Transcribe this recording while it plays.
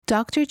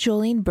Dr.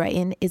 Jolene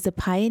Brighten is a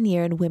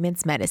pioneer in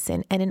women's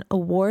medicine and an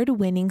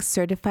award-winning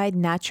certified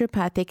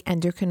naturopathic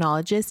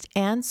endocrinologist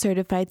and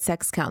certified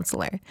sex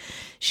counselor.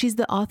 She's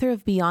the author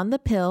of Beyond the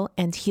Pill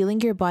and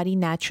Healing Your Body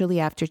Naturally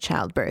After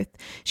Childbirth.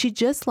 She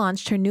just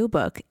launched her new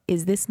book,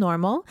 Is This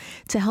Normal?,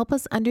 to help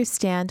us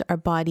understand our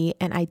body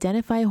and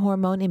identify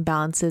hormone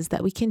imbalances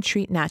that we can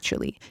treat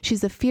naturally.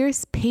 She's a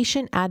fierce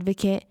patient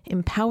advocate,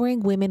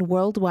 empowering women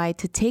worldwide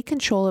to take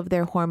control of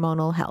their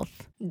hormonal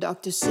health.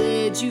 Doctor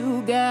said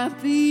you got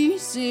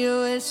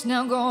PCOS.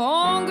 Now go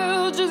on,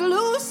 girl, just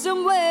lose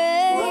some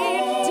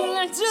weight. Till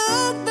I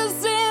took the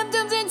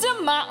symptoms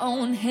into my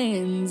own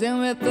hands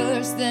and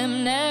reversed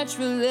them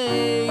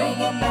naturally.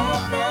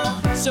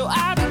 So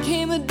I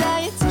became a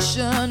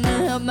dietitian to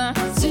help my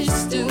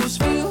sisters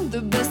feel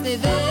the best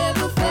they've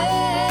ever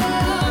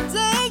felt.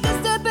 Take a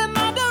step in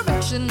my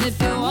direction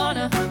if you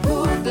wanna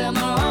prove them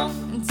wrong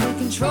and take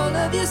control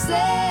of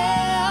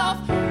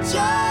yourself.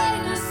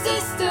 Join a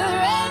sister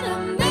and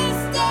a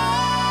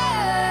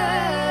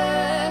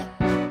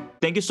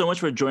Thank you so much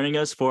for joining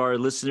us. For our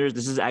listeners,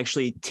 this is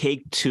actually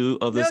take 2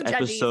 of this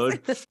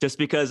episode. Just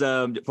because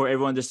for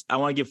everyone, I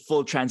want to give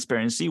full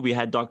transparency. We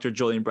had Dr.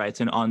 Jolene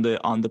Brighten on the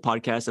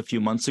podcast a few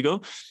months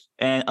ago.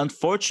 And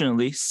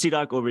unfortunately,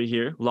 Sirak over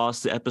here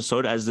lost the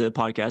episode as the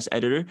podcast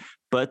editor.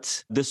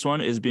 But this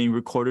one is being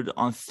recorded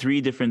on 3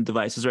 different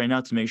devices right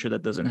now to make sure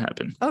that doesn't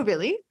happen. Oh,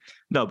 really?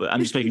 No, but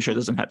I'm just making sure it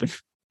doesn't happen.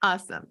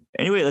 Awesome.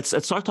 Anyway, let's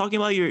start talking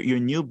about your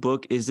new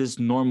book, Is This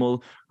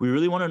Normal? We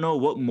really want to know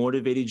what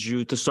motivated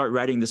you to start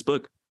writing this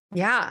book.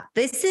 Yeah,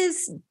 this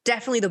is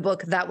definitely the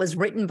book that was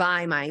written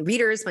by my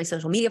readers, my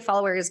social media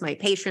followers, my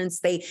patients.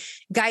 They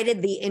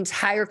guided the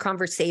entire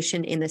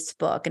conversation in this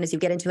book. And as you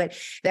get into it,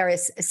 there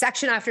is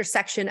section after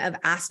section of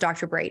Ask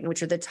Dr. Brighten,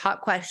 which are the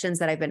top questions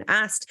that I've been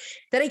asked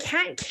that I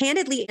can't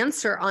candidly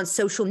answer on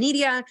social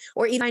media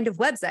or even kind of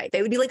website.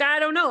 They would be like, I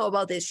don't know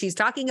about this. She's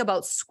talking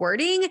about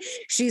squirting.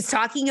 She's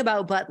talking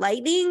about butt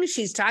lightning.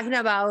 She's talking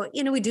about,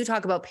 we do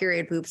talk about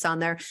period poops on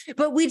there,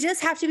 but we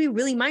just have to be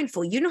really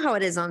mindful. You know how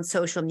it is on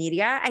social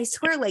media. I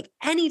swear, like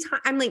anytime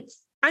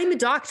I'm a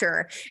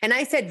doctor and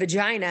I said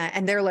vagina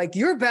and they're like,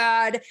 you're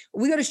bad.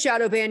 We got to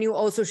shadow ban you.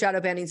 Also,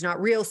 shadow banning is not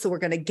real. So we're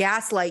going to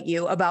gaslight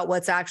you about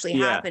what's actually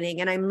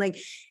happening. And I'm like,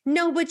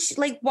 no, but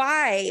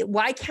why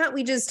can't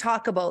we just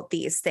talk about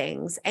these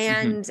things?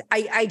 And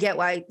I get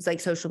why it's like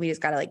social media's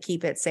got to like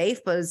keep it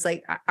safe, but it's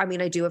like, I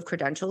mean, I do have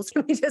credentials.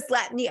 Can we just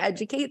let me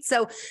educate?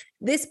 So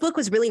this book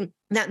was really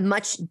that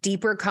much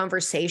deeper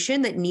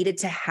conversation that needed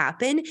to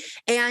happen.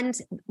 And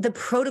the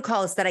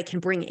protocols that I can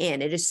bring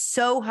in, it is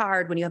so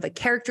hard when you have a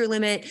character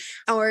limit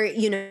or,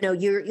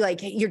 you're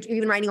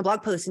even writing a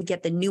blog post and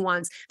get the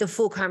nuance, the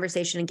full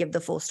conversation and give the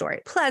full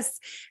story. Plus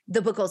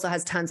the book also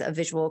has tons of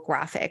visual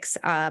graphics.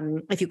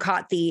 If you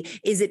caught the,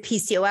 is it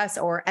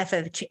PCOS or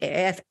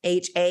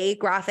FHA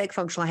graphic,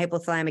 functional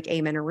hypothalamic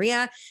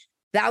amenorrhea,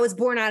 that was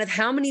born out of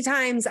how many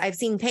times I've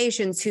seen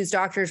patients whose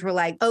doctors were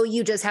like, oh,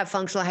 you just have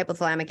functional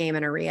hypothalamic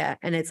amenorrhea.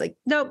 And it's like,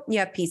 nope, you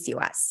have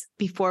PCOS.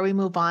 Before we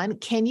move on,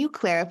 can you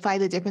clarify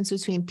the difference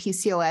between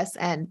PCOS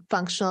and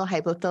functional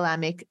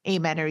hypothalamic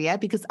amenorrhea?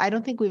 Because I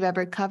don't think we've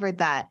ever covered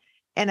that.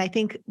 And I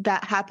think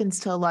that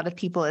happens to a lot of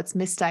people. It's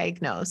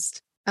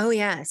misdiagnosed. Oh,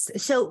 yes.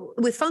 So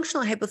with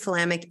functional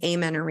hypothalamic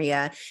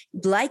amenorrhea,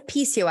 like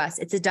PCOS,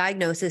 it's a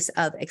diagnosis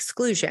of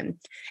exclusion.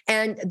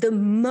 And the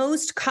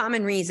most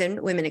common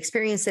reason women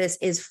experience this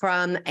is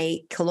from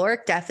a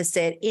caloric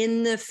deficit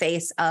in the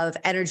face of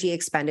energy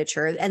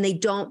expenditure, and they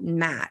don't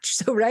match.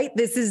 So, right,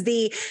 this is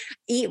the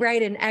eat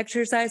right and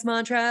exercise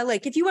mantra.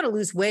 Like if you want to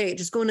lose weight,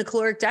 just go into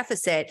caloric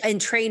deficit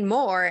and train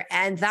more.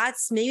 And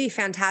that's maybe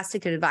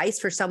fantastic advice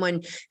for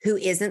someone who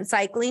isn't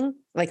cycling,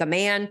 like a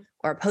man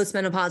or a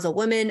postmenopausal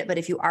woman. But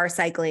if you are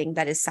cycling,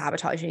 that is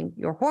sabotaging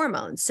your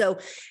hormones. So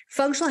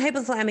functional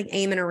hypothalamic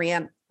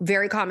amenorrhea,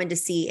 very common to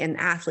see in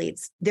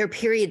athletes, their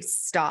period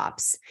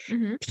stops.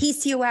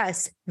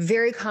 PCOS,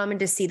 very common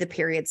to see the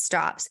period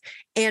stops.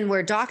 And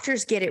where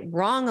doctors get it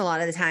wrong a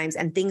lot of the times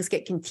and things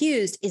get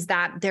confused is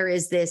that there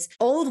is this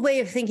old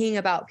way of thinking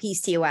about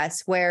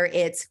PCOS where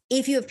it's,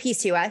 if you have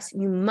PCOS,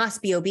 you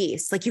must be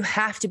obese. Like you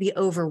have to be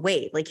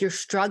overweight. Like you're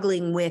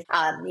struggling with,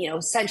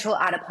 central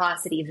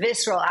adiposity,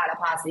 visceral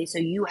adiposity. So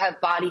you have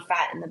body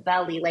fat in the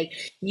belly. Like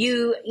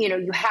you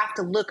have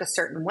to look a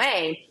certain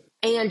way.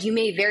 And you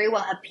may very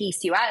well have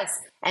PCOS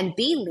and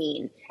be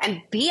lean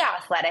and be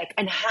athletic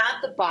and have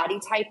the body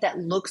type that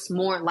looks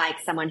more like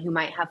someone who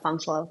might have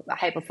functional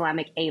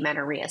hypothalamic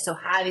amenorrhea. So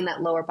having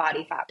that lower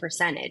body fat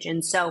percentage.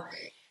 And so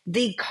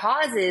the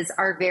causes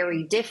are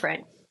very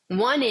different.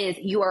 One is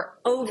you are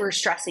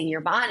overstressing your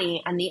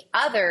body. And the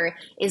other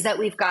is that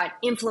we've got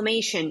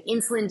inflammation,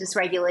 insulin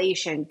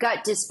dysregulation, gut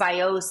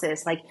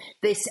dysbiosis, like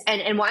this.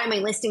 And why am I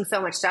listing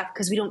so much stuff?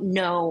 Because we don't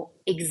know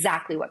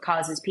exactly what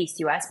causes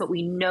PCOS, but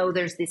we know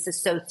there's this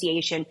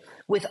association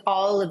with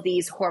all of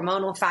these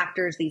hormonal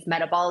factors, these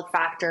metabolic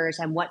factors,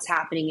 and what's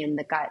happening in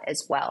the gut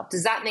as well.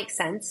 Does that make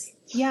sense?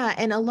 Yeah.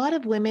 And a lot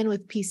of women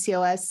with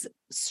PCOS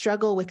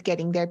struggle with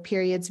getting their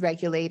periods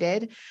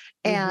regulated.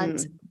 And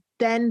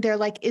then they're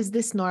like, is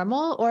this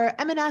normal? Or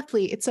I'm an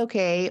athlete, it's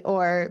okay.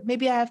 Or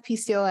maybe I have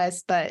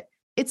PCOS, but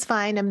it's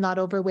fine. I'm not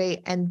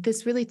overweight. And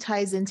this really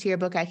ties into your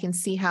book. I can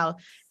see how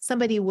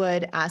somebody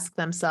would ask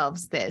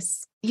themselves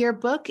this. Your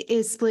book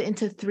is split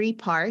into 3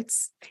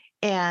 parts.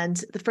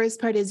 And the first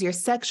part is your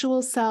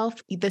sexual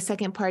self. The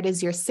second part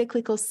is your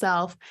cyclical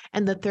self.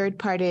 And the third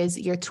part is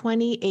your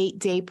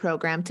 28-day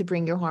program to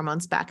bring your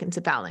hormones back into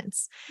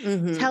balance.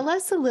 Mm-hmm. Tell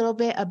us a little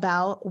bit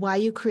about why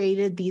you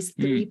created these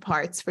 3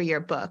 parts for your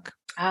book.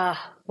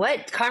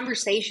 What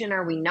conversation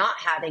are we not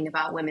having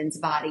about women's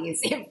bodies?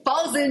 It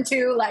falls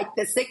into like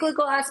the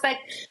cyclical aspect,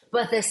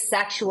 but the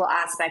sexual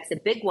aspect's a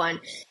big one.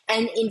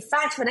 And in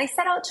fact, when I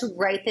set out to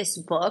write this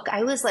book,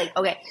 I was like,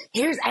 okay,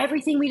 here's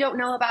everything we don't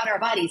know about our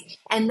bodies.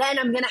 And then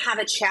I'm going to have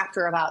a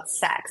chapter about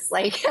sex.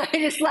 Like I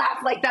just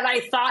laughed like that. I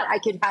thought I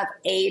could have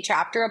a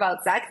chapter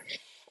about sex.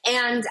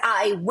 And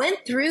I went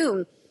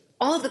through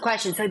all of the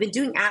questions. So I've been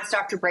doing Ask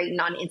Dr. Brighten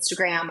on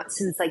Instagram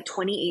since like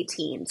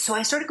 2018. So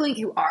I started going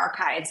through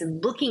archives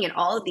and looking at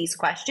all of these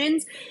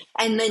questions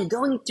and then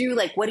going through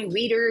like what do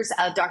readers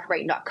of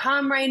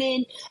drbrighten.com write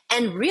in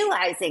and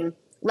realizing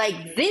like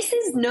this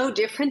is no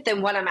different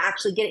than what I'm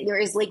actually getting.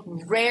 There is like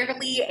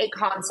rarely a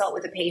consult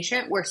with a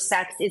patient where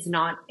sex is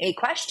not a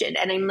question.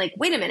 And I'm like,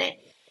 wait a minute,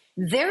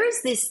 there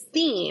is this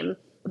theme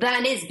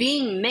that is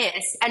being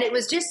missed. And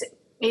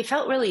it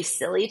felt really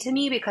silly to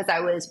me because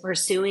I was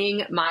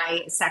pursuing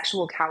my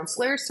sexual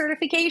counselor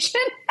certification.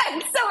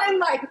 And so I'm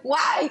like,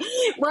 why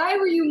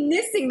were you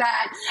missing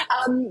that,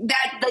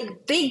 that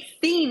like big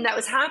theme that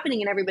was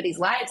happening in everybody's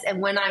lives?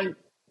 And when I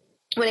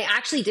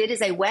actually did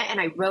is I went and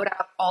I wrote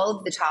out all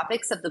of the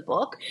topics of the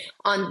book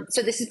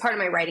so this is part of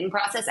my writing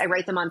process. I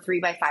write them on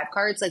 3x5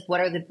 cards. Like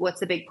what's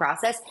the big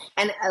process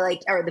and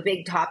or the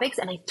big topics.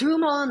 And I threw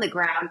them all on the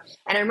ground.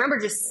 And I remember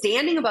just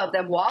standing above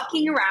them,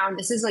 walking around.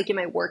 This is like in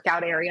my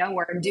workout area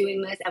where I'm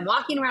doing this and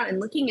walking around and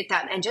looking at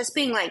them and just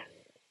being like,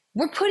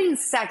 we're putting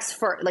sex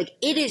first. Like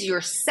it is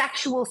your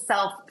sexual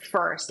self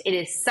first. It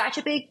is such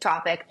a big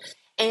topic.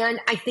 And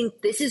I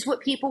think this is what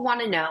people want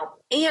to know.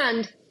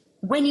 And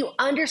when you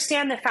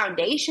understand the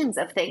foundations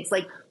of things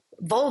like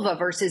vulva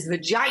versus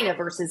vagina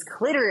versus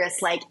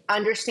clitoris, like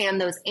understand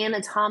those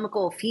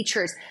anatomical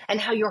features and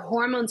how your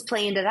hormones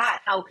play into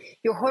that, how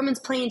your hormones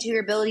play into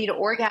your ability to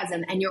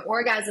orgasm and your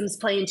orgasms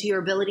play into your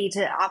ability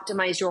to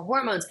optimize your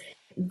hormones,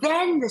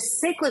 then the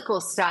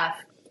cyclical stuff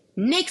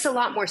makes a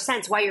lot more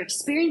sense why you're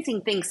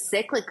experiencing things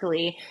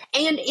cyclically,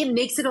 and it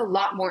makes it a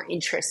lot more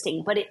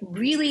interesting. But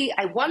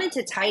I wanted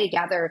to tie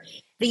together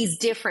these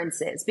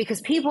differences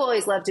because people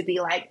always love to be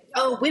like,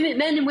 oh,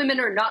 men and women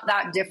are not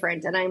that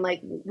different. And I'm like,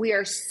 we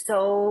are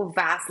so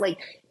vast, like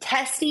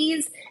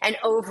testes and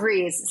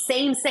ovaries,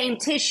 same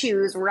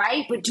tissues,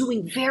 right? But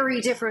doing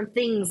very different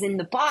things in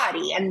the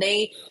body. And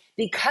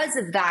because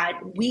of that,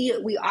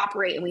 we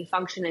operate and we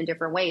function in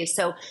different ways.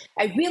 So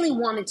I really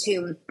wanted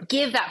to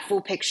give that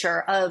full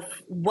picture of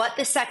what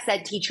the sex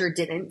ed teacher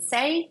didn't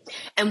say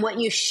and what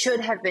you should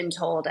have been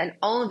told and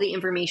all of the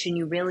information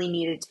you really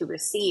needed to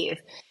receive.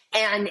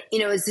 And,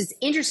 it's just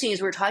interesting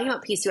as we're talking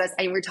about PCOS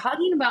and we're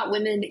talking about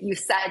women you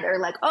said are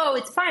like, oh,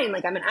 it's fine.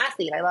 Like I'm an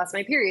athlete. I lost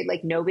my period.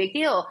 Like no big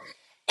deal.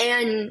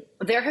 And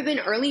there have been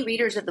early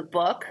readers of the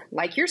book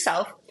like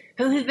yourself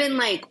who have been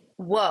like,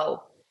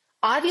 whoa,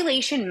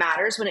 ovulation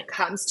matters when it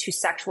comes to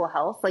sexual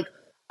health. Like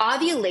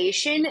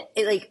ovulation,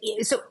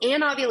 so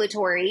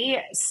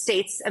anovulatory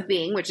states of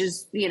being, which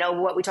is,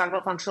 what we talk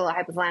about, functional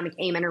hypothalamic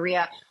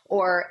amenorrhea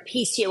or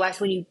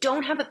PCOS, when you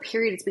don't have a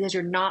period, it's because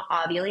you're not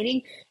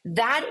ovulating.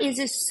 That is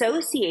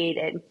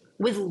associated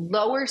with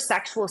lower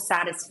sexual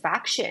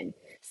satisfaction.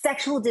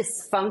 Sexual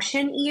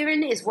dysfunction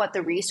even is what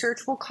the research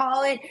will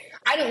call it.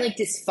 I don't like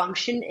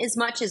dysfunction as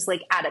much as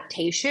like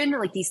adaptation.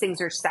 Like these things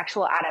are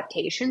sexual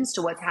adaptations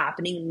to what's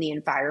happening in the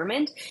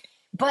environment.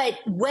 But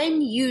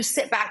when you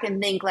sit back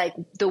and think like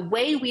the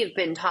way we have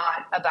been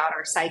taught about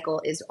our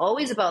cycle is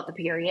always about the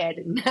period,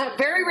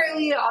 very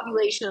rarely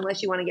ovulation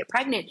unless you want to get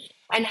pregnant,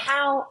 and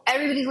how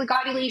everybody's like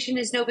ovulation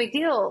is no big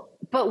deal.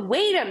 But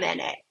wait a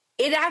minute,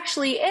 it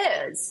actually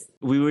is.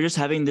 We were just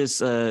having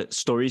this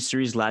story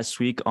series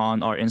last week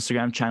on our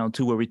Instagram channel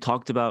too, where we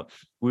talked about,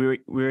 we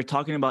were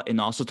talking about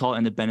inositol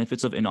and the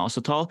benefits of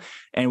inositol.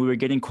 And we were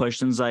getting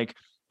questions like,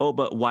 oh,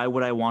 but why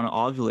would I want to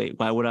ovulate?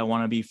 Why would I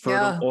want to be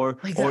fertile?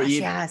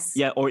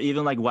 Or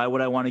even like, why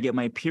would I want to get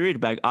my period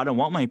back? I don't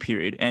want my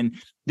period.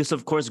 And this,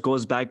 of course,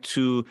 goes back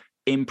to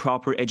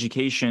improper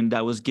education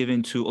that was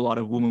given to a lot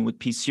of women with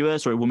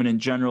PCOS or women in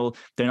general.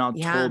 They're not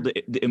told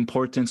the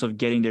importance of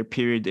getting their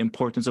period, the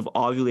importance of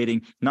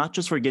ovulating, not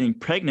just for getting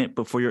pregnant,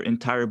 but for your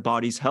entire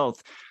body's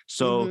health.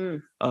 So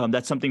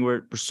that's something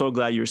we're so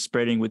glad you're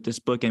spreading with this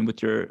book and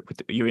with your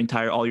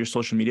all your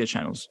social media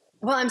channels.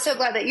 Well, I'm so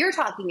glad that you're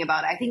talking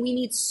about it. I think we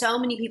need so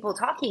many people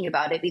talking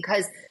about it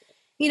because,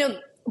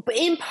 But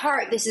in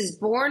part, this is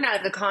born out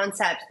of the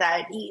concept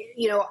that,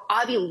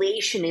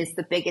 ovulation is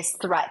the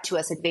biggest threat to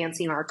us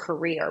advancing our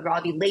career.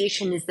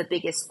 Ovulation is the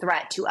biggest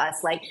threat to us,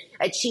 like,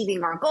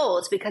 achieving our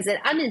goals, because an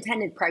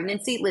unintended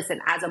pregnancy,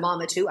 listen, as a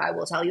mama too, I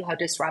will tell you how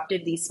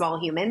disruptive these small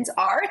humans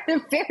are.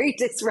 They're very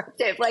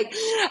disruptive. Like,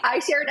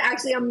 I shared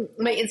actually on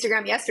my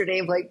Instagram yesterday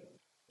of, like,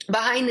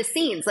 behind the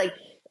scenes, like,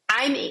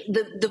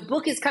 the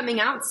book is coming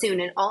out soon,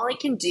 and all I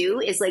can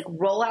do is, like,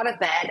 roll out of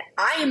bed.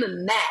 I am a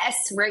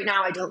mess right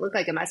now. I don't look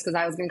like a mess because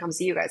I was going to come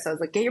see you guys. So I was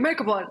like, get your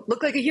makeup on,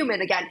 look like a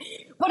human again.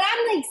 But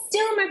I'm, like,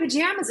 still in my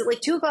pajamas at like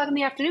 2:00 in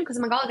the afternoon because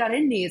I'm like, all I got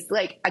in me is,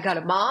 like, I got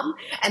a mom,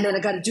 and then I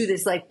got to do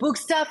this, like, book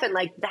stuff, and,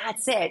 like,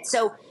 that's it.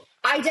 So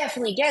I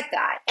definitely get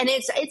that. And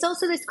it's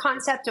also this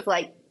concept of,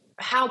 like,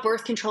 how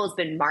birth control has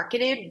been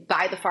marketed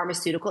by the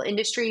pharmaceutical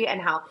industry,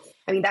 and how,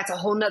 I mean, that's a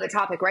whole nother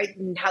topic, right?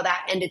 And how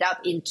that ended up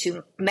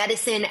into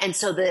medicine. And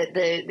so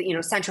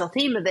the central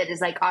theme of it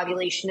is, like,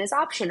 ovulation is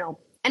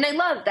optional. And I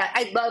love that.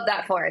 I love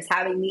that for us,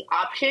 having the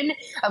option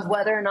of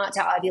whether or not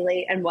to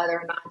ovulate and whether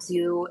or not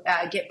to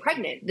get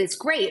pregnant. That's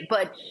great.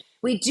 But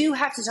we do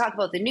have to talk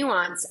about the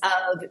nuance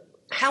of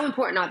how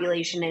important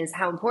ovulation is,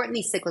 how important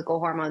these cyclical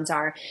hormones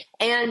are.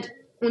 And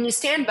when you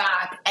stand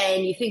back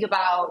and you think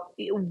about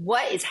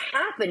what is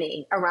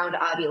happening around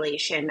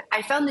ovulation,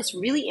 I found this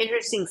really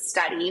interesting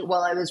study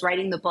while I was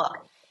writing the book.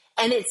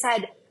 And it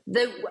said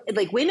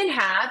women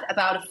have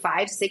about a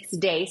 5-6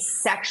 day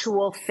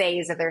sexual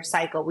phase of their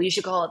cycle. We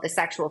should call it the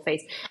sexual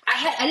phase.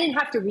 I didn't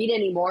have to read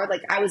anymore.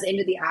 Like, I was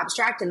into the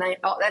abstract, and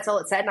that's all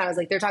it said. And I was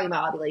like, they're talking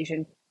about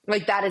ovulation.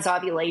 Like, that is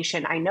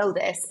ovulation. I know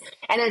this.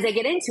 And as I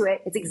get into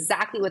it, it's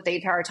exactly what they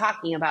are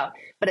talking about.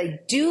 But I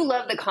do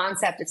love the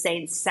concept of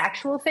saying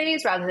sexual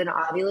phase rather than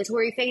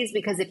ovulatory phase,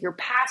 because if you're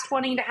past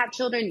wanting to have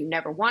children, you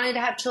never wanted to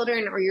have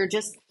children, or you're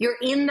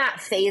in that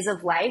phase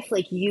of life,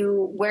 like,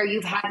 where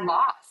you've had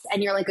loss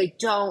and you're like, I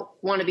don't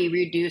want to be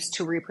reduced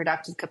to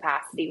reproductive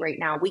capacity right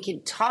now. We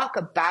can talk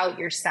about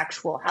your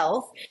sexual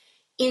health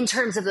in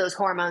terms of those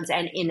hormones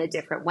and in a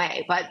different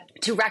way. But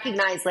to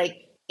recognize, like,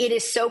 it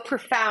is so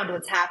profound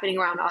what's happening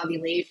around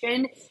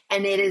ovulation,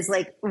 and it is,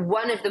 like,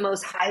 one of the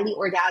most highly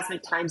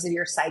orgasmic times of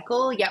your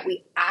cycle, yet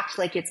we act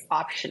like it's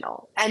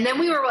optional. And then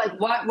we were like,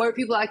 why are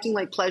people acting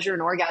like pleasure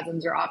and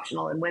orgasms are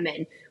optional in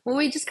women? Well,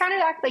 we just kind of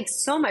act like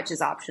so much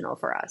is optional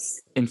for us.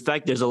 In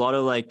fact, there's a lot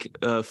of, like,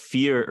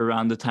 fear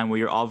around the time where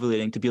you're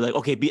ovulating, to be like,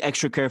 okay, be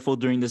extra careful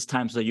during this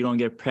time so that you don't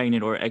get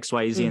pregnant or X,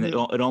 Y, Z. Mm-hmm.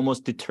 And it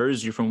almost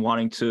deters you from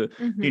wanting to,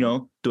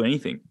 do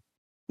anything.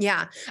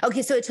 Yeah.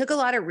 Okay. So it took a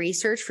lot of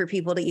research for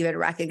people to even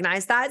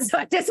recognize that. So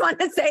I just want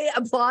to say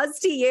applause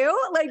to you,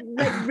 like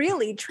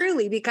really,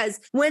 truly, because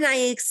when I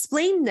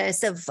explained this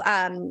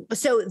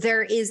so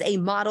there is a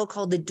model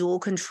called the dual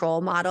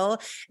control model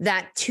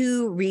that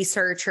two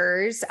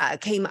researchers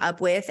came up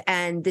with,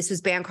 and this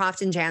was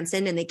Bancroft and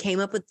Jansen, and they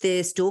came up with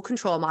this dual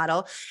control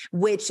model,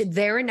 which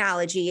their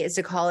analogy is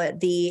to call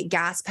it the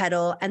gas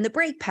pedal and the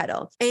brake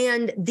pedal.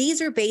 And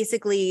these are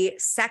basically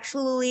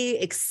sexually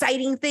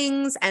exciting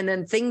things, and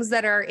then things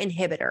that are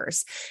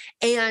inhibitors.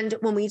 And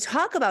when we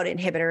talk about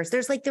inhibitors,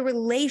 there's, like, the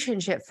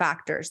relationship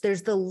factors,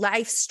 there's the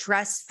life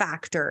stress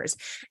factors,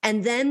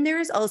 and then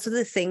there's also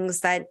the things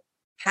that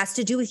has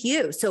to do with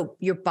you. So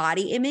your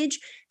body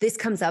image, this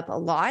comes up a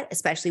lot,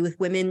 especially with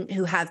women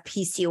who have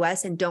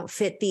PCOS and don't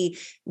fit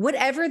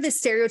whatever the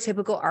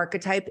stereotypical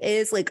archetype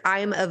is. Like,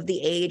 I'm of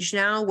the age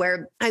now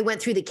where I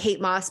went through the Kate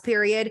Moss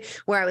period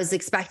where I was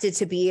expected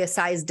to be a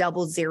size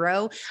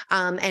 00.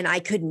 And I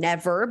could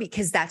never,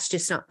 because that's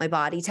just not my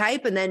body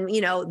type. And then,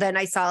 then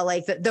I saw,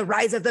 like, the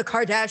rise of the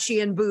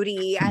Kardashian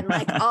booty and,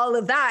 like, all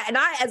of that. And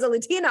I, as a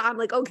Latina, I'm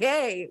like,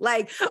 okay,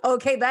 like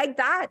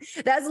that,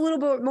 that's a little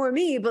bit more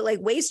me, but, like,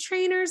 waist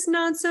trainers,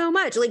 not so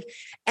much. Like,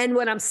 and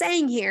what I'm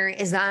saying here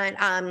is that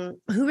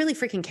who really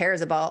freaking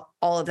cares about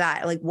all of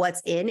that, like,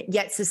 what's in?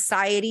 Yet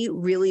society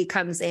really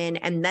comes in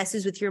and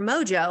messes with your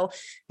mojo,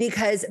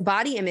 because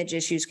body image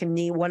issues can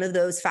be one of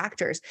those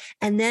factors.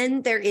 And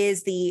then there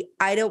is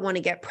I don't want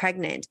to get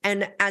pregnant.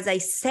 And as I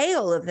say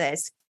all of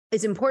this,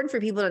 it's important for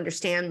people to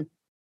understand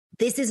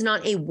this is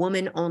not a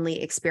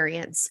woman-only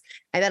experience.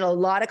 I've had a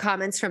lot of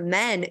comments from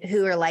men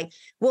who are like,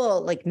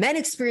 well, like, men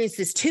experience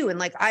this too. And,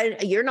 like,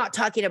 you're not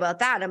talking about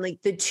that. I'm like,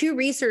 the two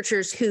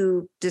researchers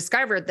who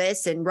discovered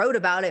this and wrote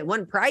about it,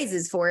 won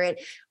prizes for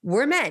it,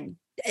 were men.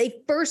 They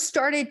first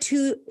started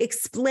to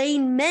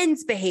explain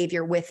men's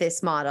behavior with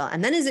this model.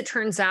 And then, as it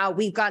turns out,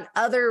 we've got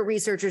other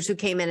researchers who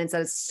came in and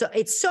said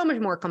it's so much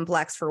more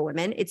complex for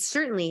women. It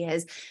certainly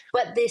is.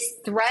 But this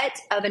threat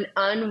of an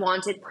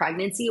unwanted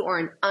pregnancy or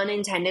an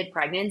unintended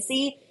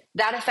pregnancy,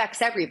 that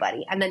affects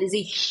everybody. And that is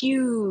a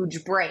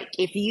huge break.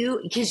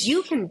 Because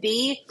you can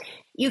be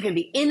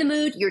in the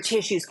mood, your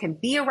tissues can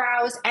be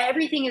aroused,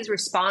 everything is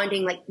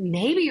responding, like,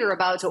 maybe you're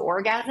about to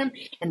orgasm,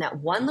 and that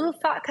one little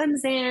thought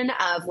comes in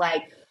of,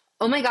 like,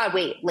 oh my God,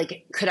 wait,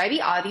 like, could I be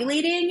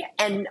ovulating?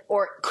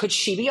 Or could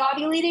she be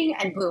ovulating?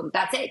 And boom,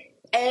 that's it.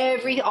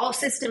 all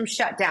systems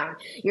shut down.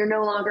 You're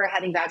no longer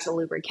having vaginal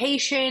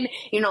lubrication.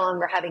 You're no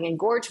longer having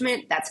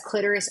engorgement. That's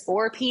clitoris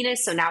or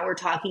penis. So now we're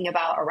talking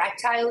about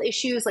erectile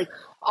issues. Like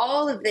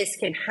all of this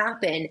can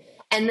happen.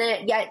 And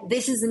then yet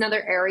this is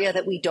another area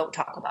that we don't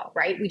talk about,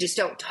 right? We just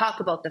don't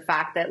talk about the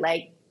fact that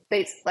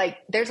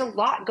there's a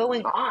lot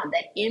going on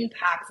that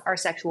impacts our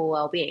sexual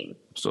well-being.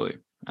 Absolutely.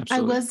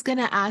 I was going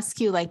to ask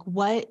you, like,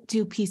 what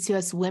do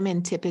PCOS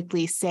women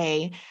typically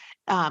say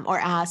or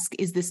ask,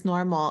 is this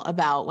normal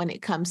about when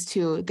it comes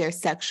to their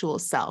sexual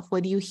self?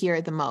 What do you hear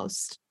the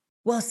most?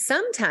 Well,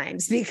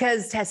 sometimes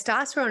because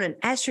testosterone and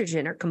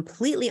estrogen are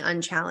completely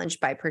unchallenged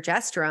by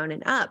progesterone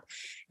and up,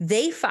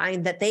 they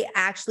find that they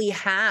actually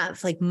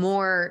have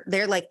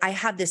they're like, I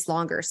have this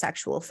longer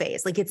sexual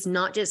phase. Like it's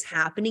not just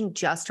happening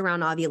just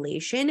around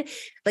ovulation.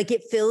 Like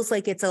it feels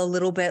like it's a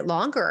little bit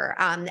longer.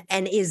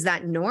 And is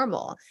that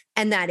normal?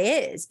 And that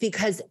is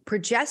because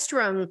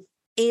progesterone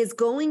is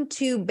going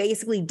to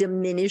basically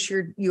diminish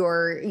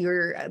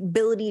your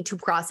ability to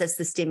process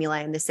the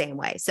stimuli in the same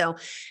way. So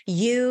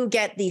you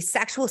get these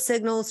sexual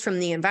signals from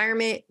the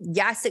environment.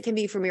 Yes, it can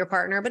be from your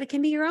partner, but it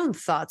can be your own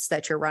thoughts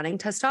that you're running.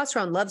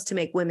 Testosterone loves to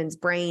make women's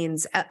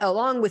brains,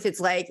 along with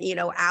its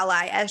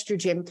ally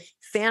estrogen,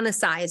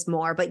 fantasize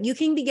more, but you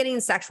can be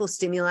getting sexual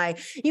stimuli.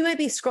 You might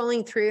be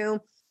scrolling through,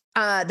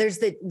 there's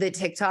the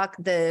TikTok,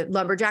 the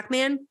lumberjack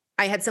man.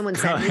 I had someone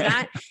send me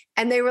that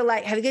and they were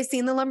like, have you guys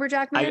seen the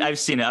lumberjack man? I've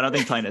seen it. I don't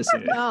think Tyne has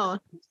seen it. No,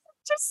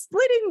 just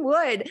splitting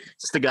wood.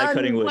 Just the guy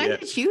cutting wood. When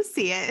did you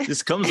see it?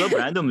 This comes up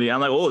randomly. I'm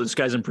like, oh, this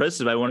guy's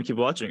impressive. I want to keep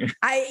watching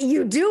it.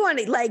 You do want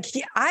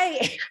to I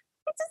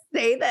to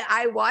say that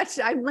I'm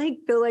like,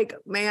 feel like,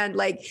 man,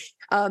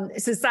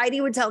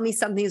 society would tell me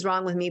something's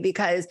wrong with me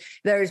because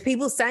there's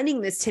people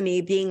sending this to me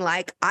being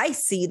like, I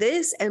see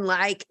this and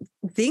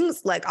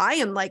things I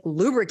am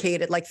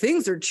lubricated,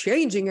 things are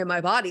changing in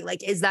my body.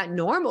 Is that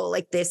normal?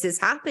 This is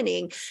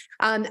happening.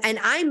 And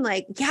I'm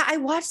like, yeah, I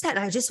watched that.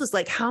 And I just was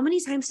like, how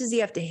many times does he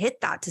have to hit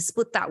that to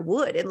split that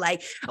wood? And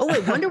oh, I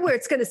wonder where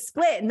it's going to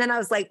split. And then I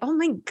was like, oh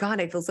my God,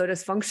 I feel so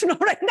dysfunctional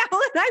right now.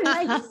 And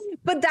I'm like,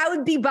 but that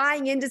would be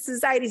buying into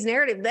society's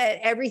narrative that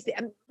everything,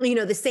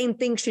 the same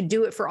thing should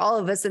do it for all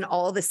of us in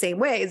all the same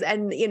ways.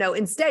 And,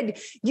 instead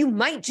you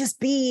might just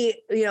be,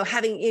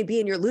 having it be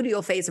in your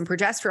luteal phase and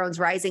progesterone's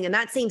rising. And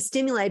that same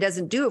stimuli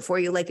doesn't do it for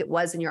you like it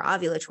was in your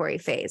ovulatory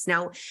phase.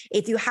 Now,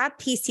 if you have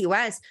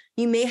PCOS,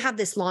 you may have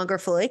this longer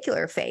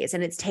follicular phase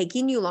and it's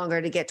taking you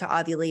longer to get to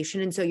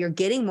ovulation. And so you're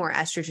getting more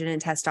estrogen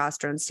and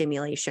testosterone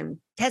stimulation.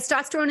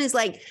 Testosterone is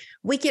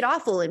wicked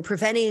awful in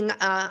preventing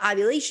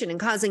ovulation and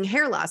causing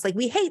hair loss.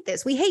 We hate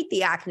this. We hate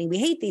the acne. We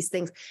hate these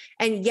things.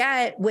 And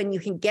yet when you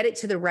can get it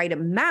to the right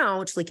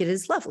amount, it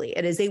is lovely.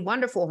 It is a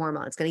wonderful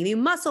hormone. It's going to give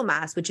you muscle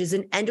mass, which is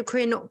an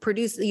endocrine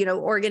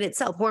organ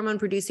itself, hormone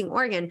producing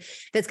organ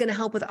that's going to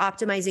help with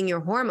optimizing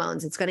your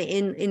hormones. It's going to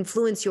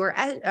influence your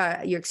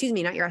not your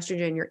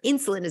estrogen, your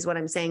insulin is what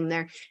I'm saying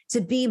there,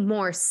 to be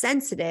more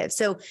sensitive.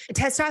 So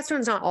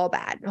testosterone's not all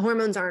bad.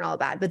 Hormones aren't all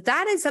bad, but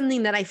that is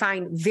something that I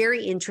find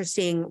very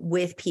interesting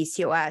with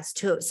PCOS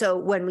too. So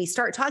when we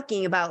start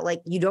talking about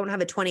you don't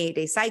have a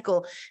 28-day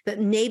cycle, but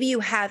maybe you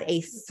have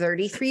a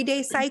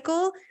 33-day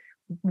cycle,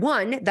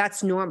 one,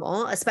 that's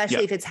normal,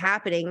 especially if it's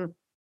happening,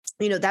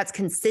 that's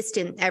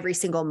consistent every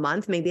single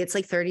month. Maybe it's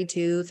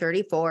 32,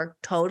 34,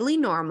 totally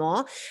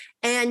normal.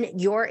 And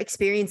you're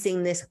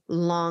experiencing this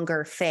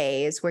longer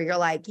phase where you're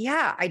like,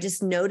 yeah, I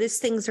just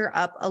noticed things are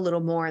up a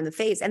little more in the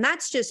phase. And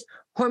that's just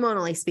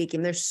hormonally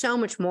speaking. There's so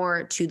much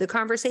more to the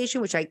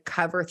conversation, which I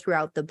cover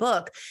throughout the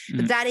book.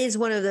 But that is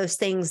one of those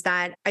things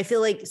that I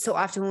feel like so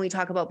often when we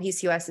talk about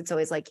PCOS, it's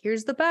always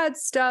here's the bad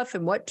stuff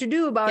and what to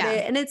do about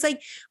it. And it's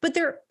but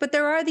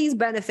there are these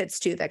benefits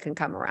too that can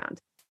come around.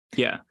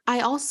 Yeah.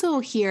 I also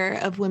hear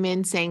of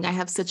women saying I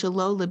have such a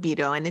low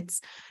libido, and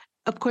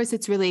of course,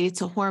 it's related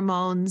to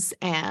hormones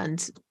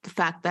and the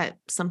fact that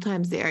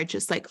sometimes they are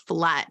just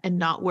flat and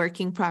not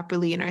working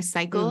properly in our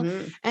cycle.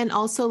 Mm-hmm. And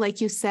also,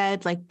 like you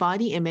said,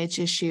 body image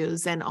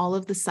issues and all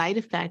of the side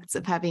effects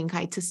of having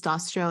high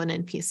testosterone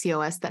and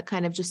PCOS that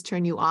kind of just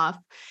turn you off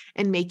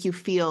and make you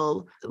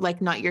feel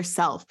not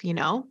yourself,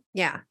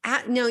 Yeah,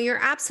 no, you're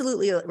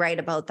absolutely right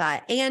about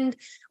that. And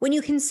when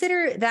you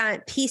consider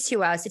that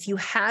PCOS, if you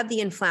have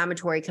the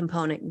inflammatory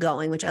component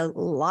going, which a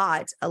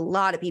lot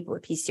of people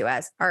with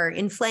PCOS are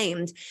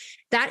inflamed,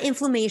 that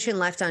inflammation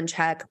left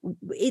unchecked,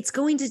 it's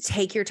going to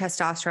take your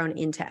testosterone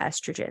into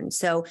estrogen.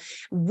 So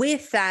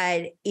with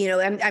that,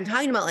 I'm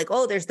talking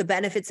about there's the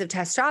benefits of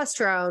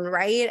testosterone,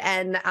 right?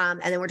 And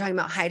then we're talking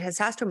about high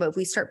testosterone, but if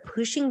we start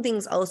pushing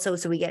things also,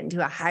 so we get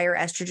into a higher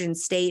estrogen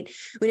state,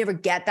 we never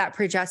get that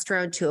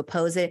progesterone to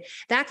oppose it.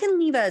 That can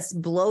leave us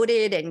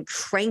bloated and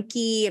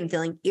cranky and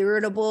feeling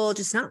irritable,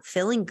 just not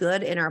feeling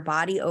good in our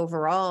body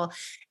overall.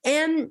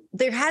 And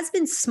there have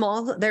been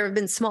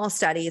small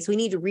studies. We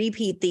need to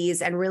repeat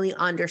these and really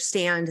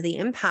understand the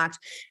impact,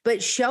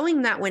 but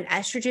showing that when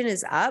estrogen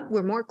is up,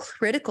 we're more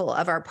critical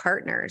of our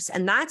partners.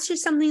 And that's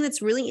just something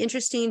that's really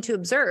interesting to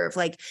observe.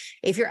 Like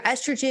if your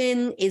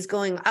estrogen is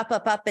going up,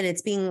 up, up, and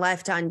it's being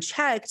left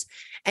unchecked,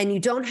 and you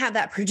don't have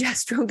that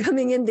progesterone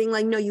coming in being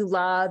like, no, you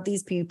love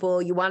these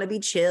people, you want to be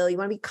chill, you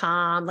want to be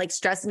calm, like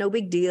stress, no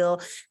big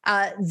deal.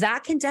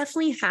 That can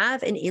definitely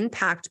have an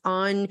impact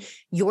on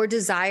your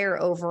desire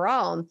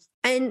overall.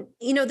 And,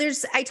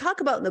 I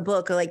talk about in the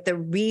book, like the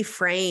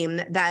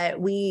reframe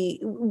that we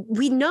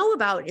know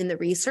about in the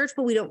research,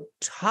 but we don't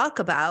talk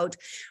about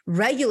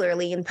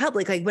regularly in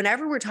public. Like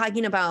whenever we're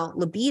talking about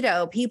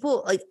libido,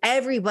 people, like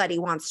everybody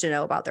wants to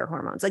know about their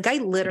hormones. Like I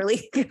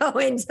literally go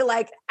into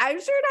like, I'm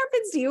sure it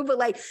happens to you, but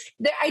like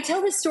I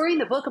tell this story in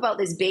the book about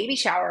this baby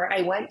shower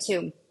I went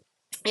to.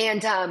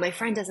 And my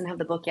friend doesn't have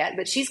the book yet,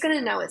 but she's going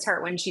to know it's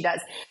her when she does.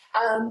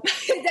 I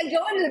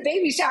go into the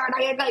baby shower and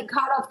I get like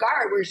caught off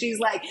guard where she's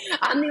like,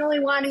 I'm the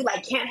only one who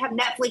like can't have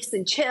Netflix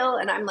and chill.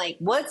 And I'm like,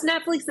 what's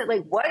Netflix? And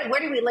like, what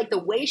do we like the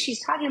way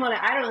she's talking about it?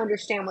 I don't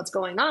understand what's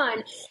going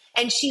on.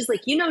 And she's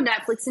like,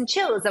 Netflix and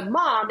chill as a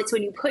mom, it's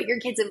when you put your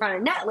kids in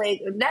front of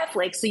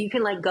Netflix so you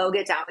can like go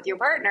get down with your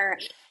partner.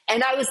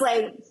 And I was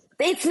like,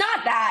 it's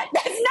not that.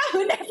 That's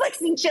not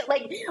Netflix and chill.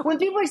 Like when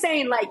people are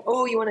saying like,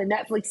 oh, you want to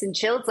Netflix and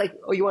chill? It's like,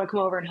 oh, you want to come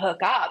over and hook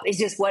up. It's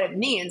just what it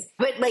means.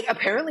 But like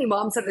apparently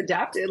moms have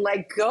adapted.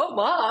 Like go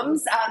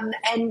moms.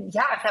 And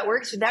yeah, if that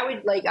works, that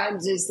would like, I'm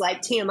just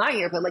like TMI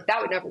here, but like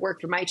that would never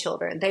work for my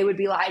children. They would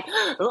be like,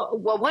 oh,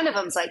 well, one of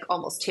them's like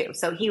almost 2.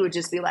 So he would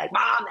just be like,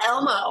 Mom,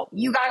 Elmo,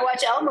 you got to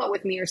watch Elmo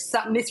with me or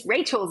something. Miss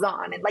Rachel's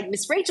on. And like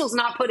Miss Rachel's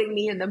not putting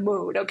me in the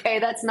mood. Okay.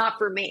 That's not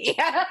for me.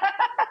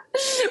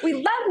 We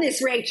love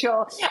Miss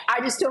Rachel. I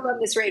just don't love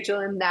Miss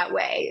Rachel in that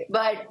way.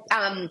 But,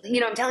 I'm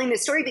telling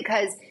this story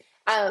because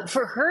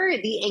for her,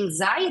 the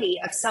anxiety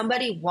of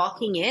somebody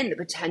walking in, the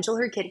potential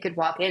her kid could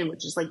walk in, would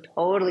just like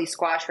totally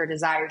squash her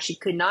desire. She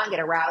could not get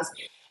aroused.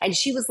 And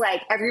she was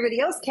like, everybody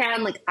else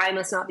can, like, I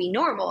must not be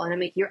normal. And I'm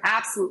like, you're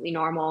absolutely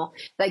normal.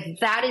 Like,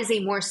 that is a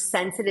more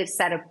sensitive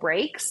set of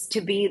breaks to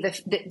be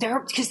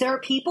because there are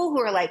people who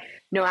are like,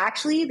 no,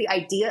 actually, the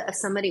idea of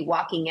somebody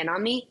walking in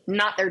on me,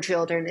 not their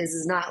children,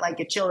 is not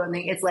like a children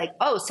thing. It's like,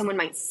 oh, someone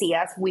might see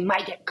us. We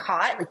might get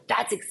caught. Like,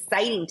 that's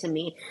exciting to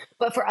me.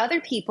 But for other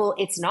people,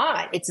 it's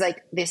not. It's like,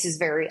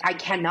 I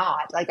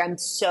cannot. Like, I'm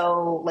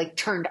so, like,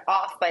 turned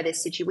off by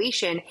this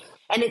situation.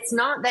 And it's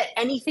not that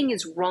anything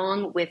is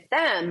wrong with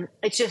them.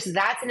 It's just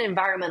that's an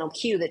environmental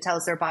cue that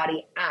tells their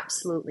body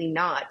absolutely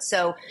not.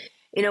 So,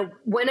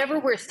 whenever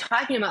we're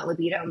talking about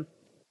libido,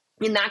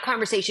 in that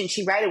conversation,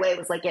 she right away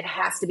was like, it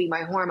has to be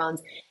my hormones.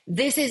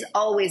 This is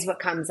always what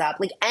comes up.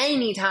 Like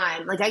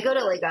anytime, like I go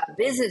to like a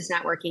business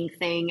networking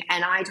thing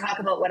and I talk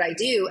about what I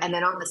do. And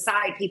then on the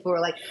side, people are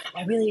like,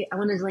 I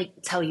want to like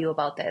tell you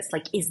about this.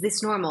 Like, is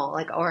this normal?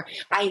 Like, or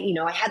I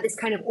had this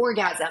kind of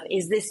orgasm.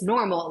 Is this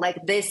normal?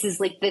 Like, this is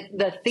like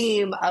the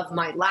theme of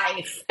my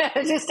life,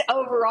 just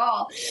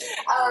overall.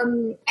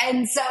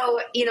 And so,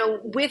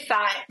 with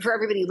that, for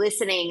everybody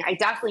listening, I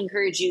definitely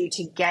encourage you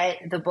to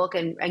get the book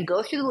and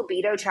go through the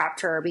libido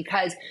chapter,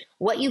 because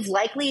what you've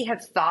likely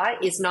have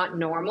thought is not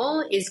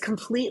normal is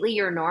completely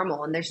your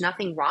normal, and there's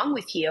nothing wrong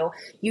with you.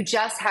 You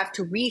just have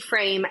to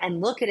reframe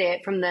and look at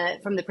it from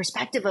the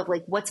perspective of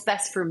like, what's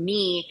best for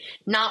me,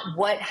 not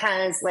what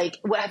have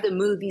the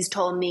movies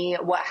told me,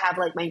 what have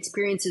like my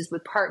experiences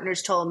with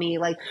partners told me,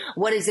 like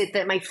what is it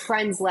that my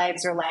friends'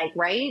 lives are like,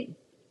 right?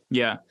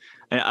 Yeah.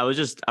 And I was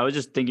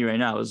just thinking right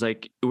now, I was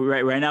like,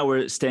 right now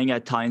we're staying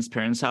at Talian's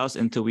parents' house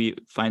until we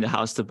find a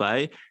house to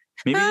buy.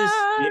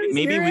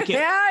 Maybe we can.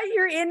 Yeah,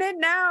 you're in it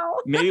now.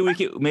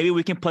 maybe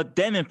we can put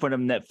them in front of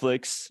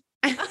Netflix,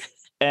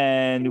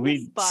 and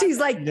She's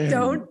like,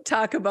 don't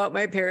talk about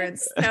my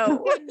parents.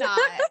 No,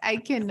 I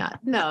cannot.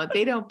 No,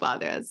 they don't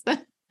bother us.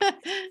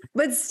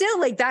 But still,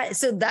 like that.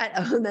 So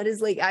that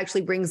is like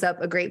actually brings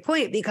up a great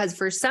point, because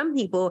for some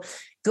people,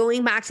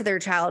 going back to their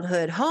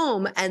childhood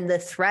home and the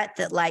threat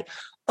that like,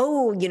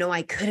 oh,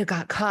 I could have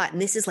got caught.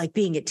 And this is like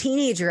being a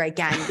teenager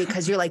again,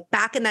 because you're like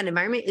back in that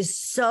environment is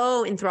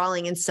so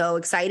enthralling and so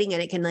exciting.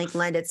 And it can like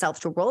lend itself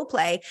to role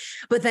play.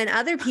 But then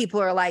other people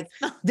are like,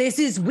 this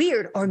is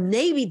weird. Or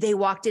maybe they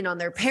walked in on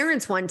their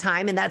parents one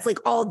time and that's like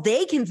all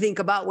they can think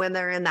about when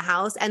they're in the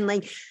house. And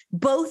like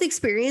both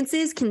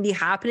experiences can be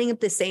happening at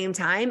the same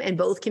time, and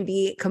both can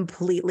be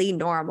completely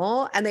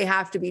normal, and they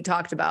have to be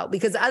talked about,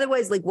 because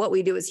otherwise, like what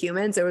we do as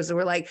humans is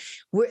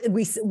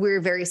we're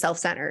very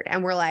self-centered,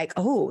 and we're like,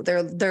 oh,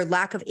 their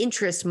lack of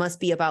interest must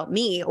be about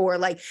me, or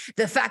like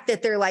the fact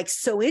that they're like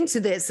so into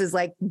this is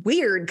like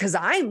weird because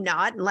I'm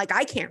not, and like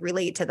I can't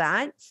relate to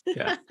that.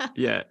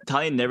 Yeah.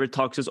 Talian never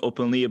talks as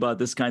openly about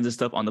this kinds of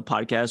stuff on the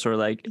podcast or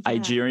like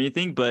IG or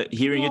anything, but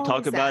hearing you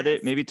talk about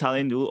it, maybe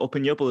Talian will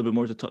open you up a little bit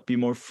more to be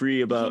more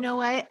free about. You know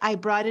what? I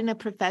brought in a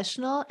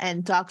professional,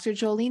 and Dr.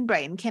 Jolene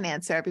Brighten can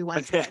answer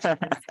everyone's questions.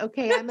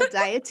 Okay, I'm a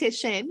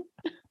dietitian.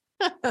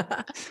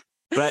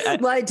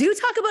 But I do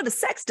talk about a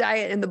sex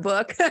diet in the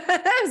book. So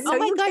oh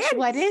my gosh,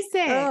 what is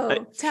it?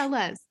 Oh. Tell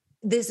us.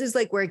 this is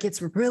like where it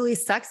gets really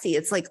sexy.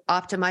 It's like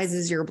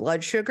optimizes your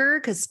blood sugar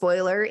because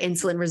spoiler,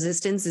 insulin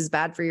resistance is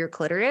bad for your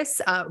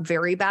clitoris,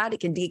 very bad. It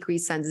can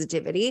decrease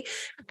sensitivity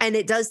and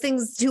it does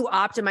things to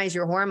optimize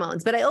your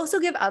hormones. But I also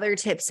give other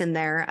tips in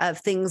there of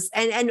things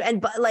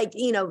and like,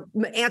 you know,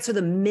 answer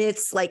the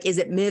myths, like, is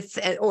it myth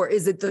or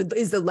is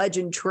the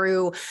legend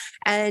true?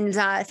 And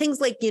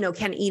things like, you know,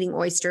 can eating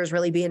oysters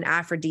really be an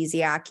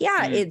aphrodisiac?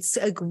 Yeah, it's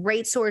a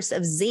great source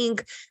of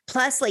zinc.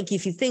 Plus, like,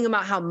 if you think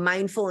about how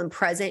mindful and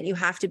present you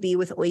have to be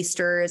with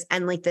oysters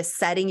and like the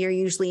setting you're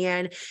usually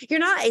in,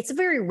 it's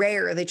very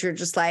rare that you're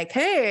just like,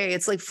 hey,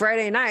 it's like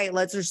Friday night,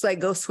 let's just like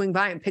go swing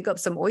by and pick up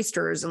some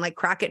oysters and like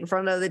crack it in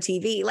front of the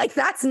TV. Like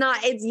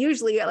it's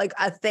usually like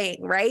a thing,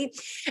 right?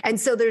 And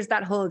so there's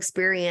that whole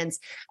experience.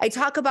 I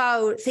talk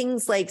about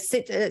things like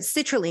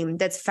citrulline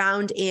that's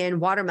found in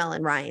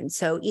watermelon rinds.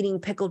 So eating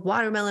pickled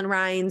watermelon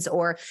rinds,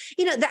 or,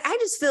 you know, I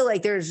just feel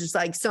like there's just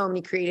like so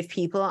many creative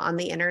people on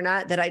the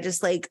internet that I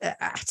just like,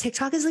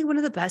 TikTok is like one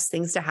of the best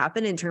things to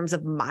happen in terms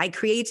of my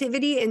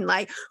creativity and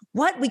like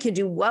what we can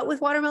do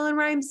with watermelon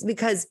rinds.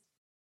 Because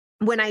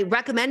when I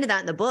recommended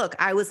that in the book,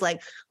 I was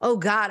like, oh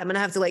God, I'm going to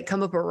have to like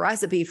come up with a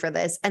recipe for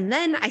this. And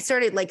then I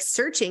started like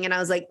searching and I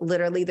was like,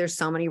 literally, there's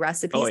so many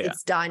recipes. Oh, yeah.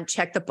 It's done.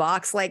 Check the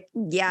box. Like,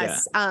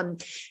 yes. Yeah.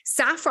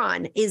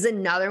 Saffron is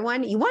another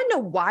one. You want to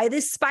know why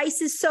this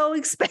spice is so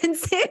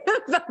expensive?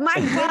 My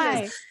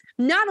goodness.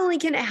 Not only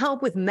can it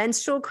help with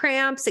menstrual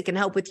cramps, it can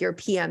help with your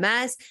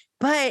PMS,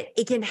 but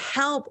it can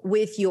help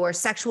with your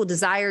sexual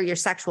desire, your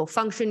sexual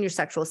function, your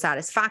sexual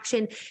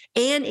satisfaction.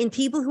 And in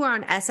people who are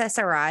on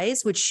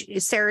SSRIs, which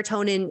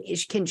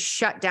serotonin can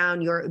shut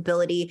down your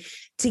ability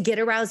to get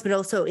aroused, but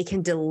also it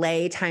can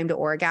delay time to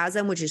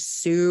orgasm, which is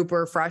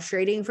super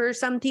frustrating for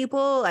some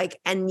people.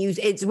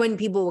 It's when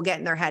people will get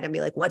in their head and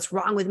be like, what's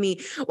wrong with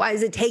me? Why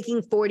is it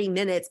taking 40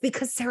 minutes?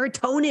 Because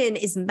serotonin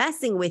is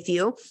messing with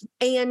you.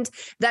 And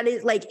that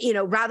is like, you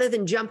know, rather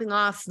than jumping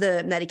off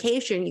the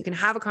medication, you can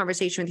have a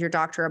conversation with your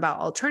doctor about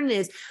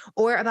alternatives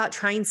or about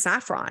trying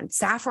saffron.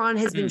 Saffron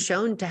has been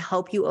shown to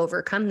help you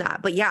overcome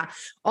that. But yeah,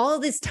 all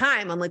this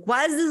time, I'm like,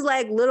 why is this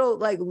like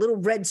little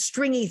red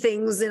stringy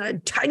things in a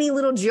tiny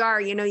little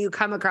jar, you know, you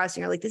come across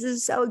and you're like, this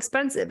is so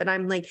expensive. And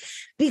I'm like,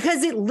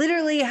 because it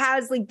literally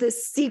has like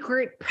this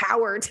secret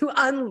power to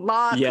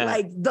unlock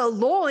like the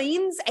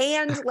loins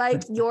and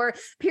like your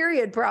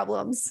period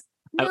problems.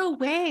 No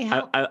way.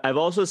 I've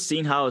also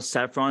seen how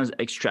saffron is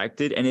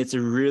extracted and it's a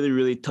really,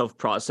 really tough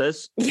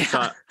process. Yeah.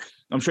 So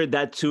I'm sure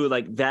that too,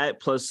 like that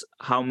plus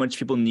how much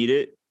people need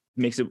it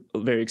makes it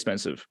very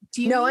expensive.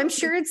 I'm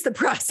sure it's the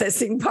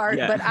processing part,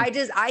 but I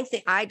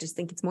just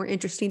think it's more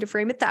interesting to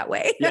frame it that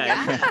way.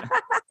 Yeah.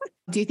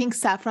 Do you think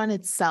saffron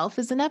itself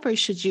is enough or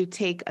should you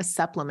take a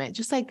supplement?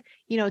 Just like,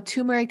 you know,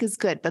 turmeric is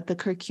good, but the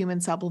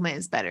curcumin supplement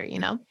is better, you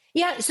know?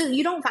 Yeah. So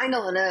you don't find a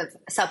lot of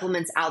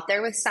supplements out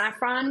there with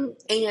saffron.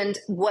 And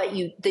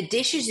the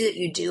dishes that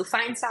you do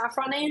find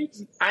saffron in,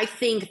 I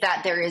think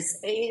that there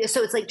is,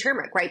 so it's like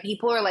turmeric, right?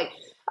 People are like,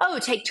 oh,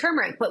 take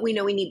turmeric, but we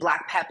know we need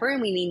black pepper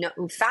and we need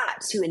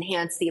fat to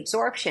enhance the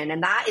absorption.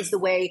 And that is the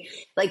way,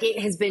 like, it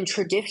has been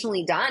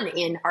traditionally done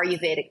in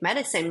Ayurvedic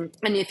medicine.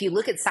 And if you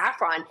look at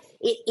saffron,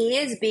 it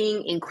is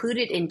being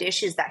included in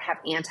dishes that have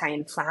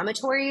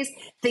anti-inflammatories,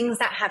 things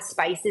that have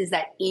spices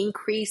that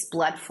increase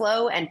blood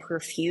flow and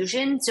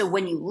perfusion. So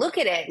when you look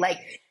at it, like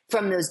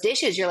from those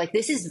dishes, you're like,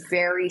 this is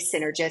very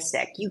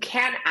synergistic. You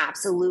can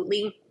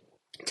absolutely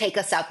take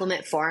a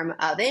supplement form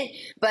of it.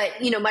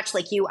 But, you know, much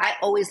like you, I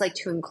always like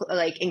to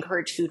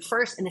encourage food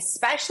first, and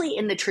especially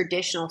in the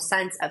traditional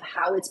sense of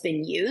how it's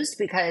been used,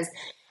 because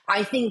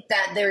I think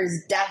that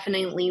there's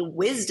definitely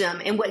wisdom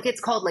in what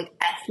gets called like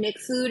ethnic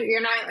food.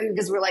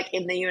 Because we're like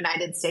in the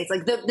United States,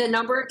 like the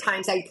number of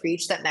times I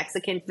preach that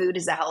Mexican food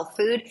is a health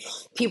food,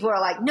 people are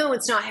like, no,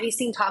 it's not. Have you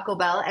seen Taco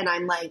Bell? And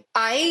I'm like,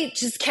 I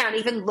just can't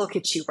even look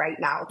at you right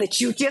now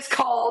that you just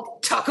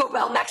called Taco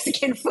Bell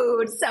Mexican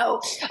food. So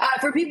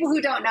for people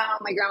who don't know,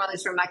 my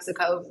grandmother's from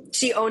Mexico.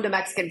 She owned a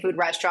Mexican food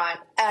restaurant.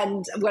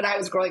 And when I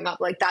was growing up,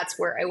 like that's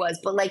where I was.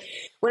 But like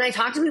when I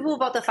talk to people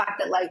about the fact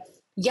that like,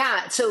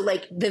 yeah. So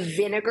like the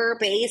vinegar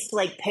based,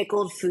 like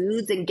pickled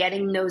foods and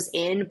getting those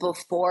in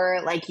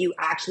before like you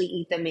actually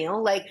eat the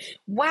meal. Like,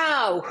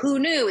 wow, who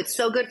knew? It's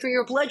so good for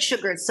your blood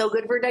sugar. It's so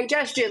good for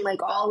digestion,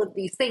 like all of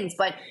these things.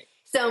 But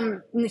so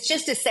it's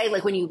just to say,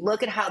 like, when you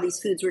look at how these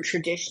foods were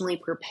traditionally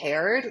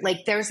prepared,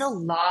 like there's a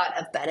lot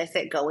of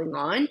benefit going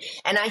on.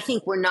 And I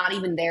think we're not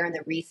even there in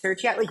the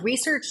research yet. Like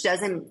research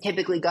doesn't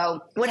typically go,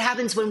 what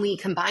happens when we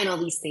combine all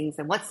these things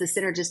and what's the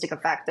synergistic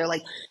effect? They're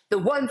like, the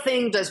one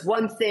thing does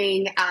one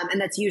thing. And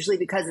that's usually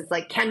because it's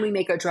like, can we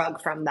make a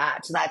drug from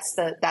that? So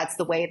that's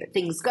the way that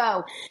things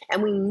go.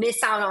 And we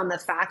miss out on the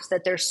fact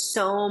that there's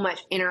so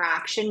much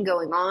interaction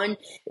going on,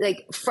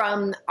 like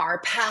from our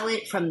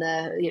palate, from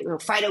the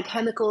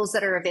phytochemicals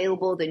that are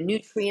available, the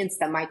nutrients,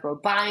 the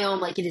microbiome.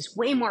 Like it is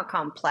way more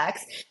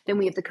complex than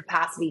we have the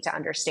capacity to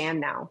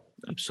understand now.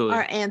 Absolutely.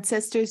 Our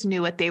ancestors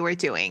knew what they were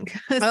doing.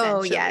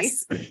 Oh,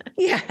 yes.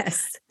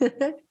 Yes.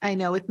 I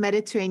know with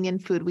Mediterranean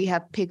food, we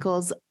have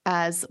pickles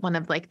as one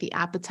of like the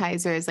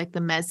appetizers, like the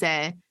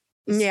meze.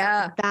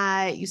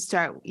 That you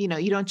start, you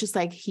don't just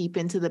like heap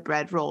into the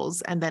bread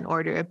rolls and then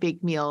order a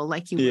big meal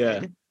like you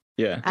would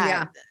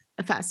at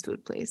a fast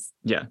food place.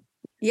 Yeah.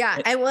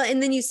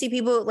 And then you see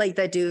people like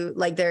that do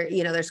like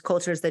there's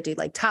cultures that do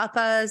like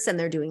tapas and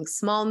they're doing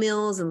small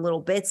meals and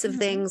little bits of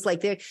things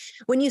like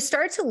when you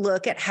start to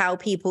look at how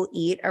people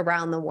eat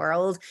around the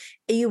world,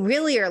 you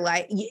really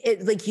are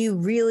you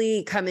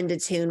really come into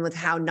tune with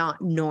how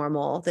not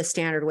normal the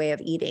standard way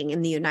of eating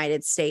in the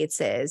United States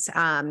is.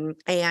 And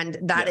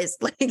that is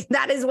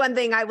that is one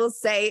thing I will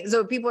say.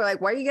 So people are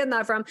like, where are you getting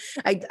that from?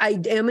 I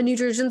am a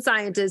nutrition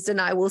scientist and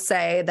I will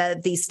say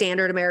that the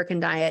standard American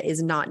diet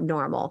is not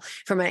normal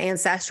from an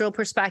ancestral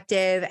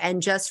perspective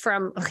and just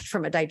from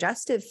a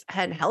digestive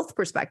and health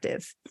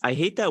perspective. I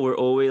hate that we're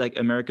always like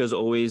America's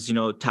always,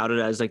 touted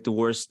as like the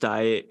worst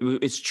diet.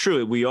 It's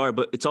true, we are,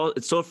 but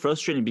it's so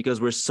frustrating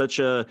because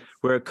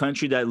we're a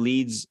country that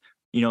leads,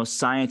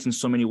 science in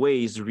so many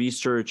ways,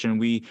 research, and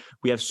we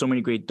have so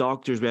many great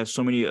doctors. We have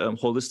so many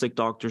holistic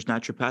doctors,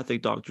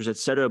 naturopathic doctors, et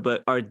cetera.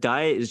 But our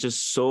diet is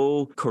just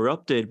so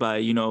corrupted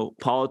by,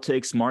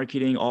 politics,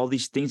 marketing, all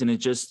these things. And it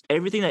just,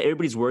 everything that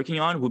everybody's working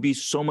on would be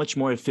so much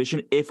more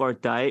efficient if our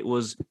diet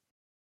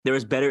there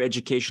was better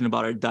education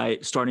about our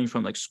diet, starting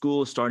from like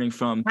school, starting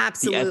from the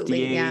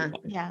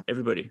FDA,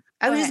 everybody.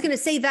 I was just going to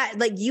say that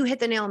like you hit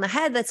the nail on the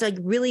head. That's like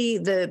really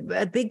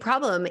a big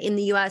problem in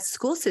the US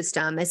school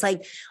system. It's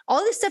like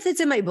all this stuff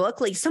that's in my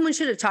book, like someone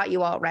should have taught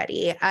you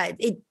already.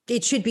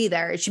 It should be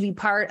there. It should be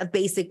part of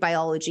basic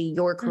biology,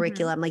 your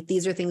curriculum. Like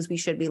these are things we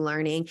should be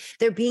learning.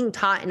 They're being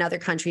taught in other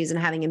countries and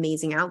having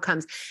amazing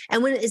outcomes.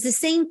 And when it's the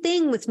same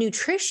thing with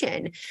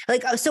nutrition,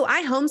 like, so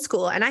I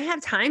homeschool and I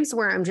have times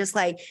where I'm just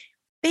like,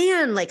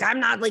 man, like I'm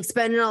not like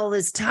spending all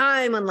this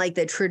time on like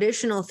the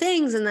traditional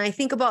things. And I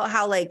think about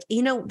how like,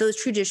 those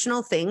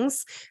traditional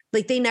things,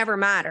 like they never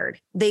mattered.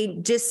 They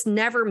just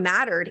never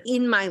mattered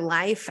in my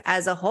life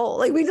as a whole.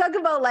 Like we talk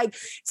about like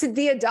to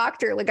be a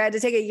doctor, like I had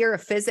to take a year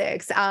of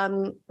physics.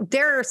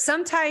 There are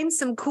sometimes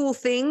some cool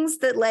things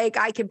that like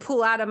I could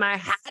pull out of my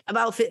hat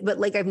about it, but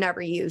like I've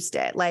never used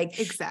it. Like,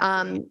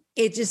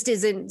 it just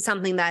isn't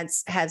something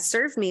has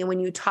served me. And when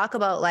you talk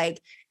about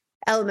like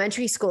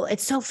elementary school,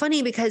 it's so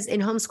funny because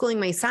in homeschooling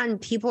my son,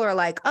 people are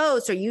like, oh,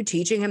 so you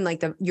teaching him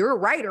like you're a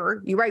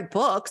writer, you write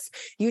books,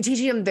 you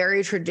teaching him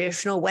very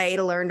traditional way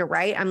to learn to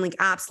write. I'm like,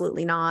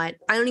 absolutely not.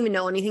 I don't even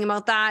know anything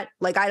about that.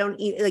 Like I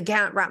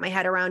can't wrap my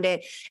head around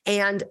it.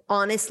 And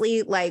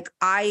honestly, like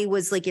I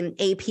was like in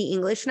AP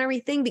English and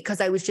everything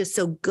because I was just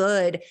so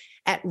good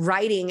at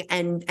writing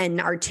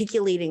and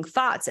articulating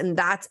thoughts. And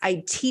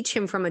I teach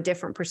him from a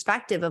different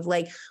perspective of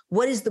like,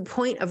 what is the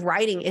point of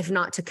writing if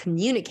not to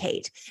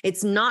communicate?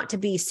 It's not to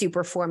be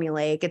super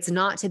formulaic. It's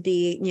not to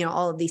be,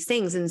 all of these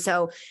things. And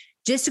so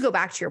just to go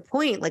back to your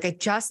point, like, I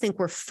just think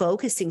we're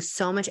focusing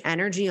so much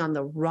energy on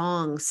the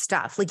wrong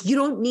stuff. Like you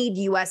don't need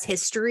US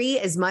history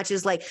as much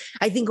as like,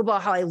 I think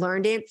about how I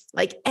learned it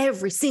like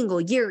every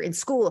single year in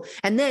school.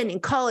 And then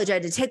in college, I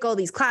had to take all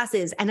these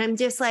classes and I'm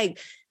just like,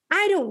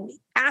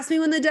 ask me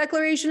when the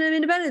Declaration of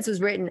Independence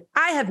was written.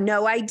 I have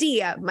no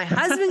idea. My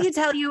husband can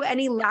tell you and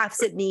he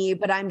laughs at me,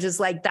 but I'm just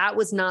like, that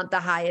was not the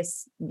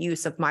highest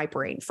use of my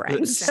brain, friend.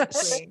 Was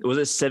it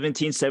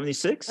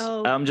 1776?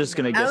 Oh, I'm just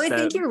going to guess that. I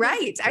think you're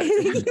right. I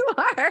think you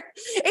are.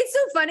 It's so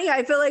funny.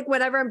 I feel like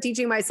whenever I'm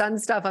teaching my son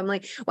stuff, I'm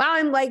like, wow,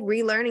 I'm like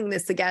relearning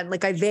this again.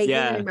 Like I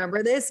vaguely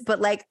remember this, but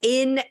like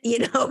in,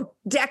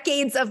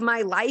 decades of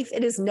my life,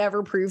 it has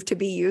never proved to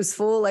be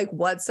useful, like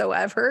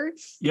whatsoever.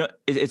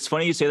 It's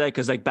funny you say that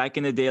because like back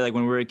in the day, like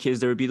when we were kids,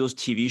 there would be those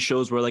TV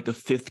shows where like a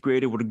fifth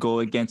grader would go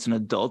against an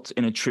adult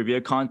in a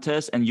trivia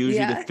contest, and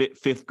usually the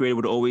fifth grader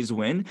would always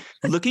win.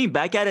 Looking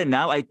back at it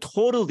now, I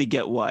totally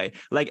get why.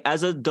 Like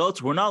as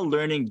adults, we're not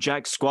learning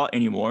jack squat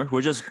anymore.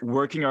 We're just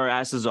working our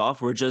asses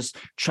off. We're just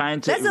trying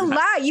to. That's a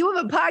lie. You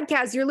have a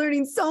podcast. You're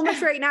learning so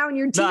much right now, and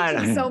you're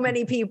teaching so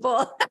many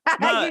people.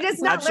 You're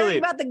just not learning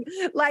about the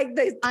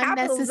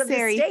capitals of the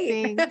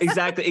state.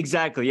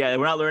 Exactly. Yeah,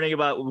 we're not learning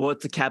about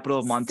what's the capital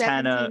of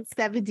Montana.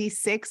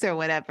 1776 or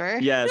whatever.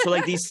 Yeah. So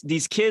like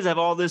these kids have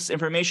all this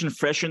information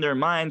fresh in their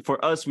mind.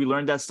 For us, we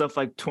learned that stuff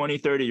like 20,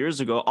 30 years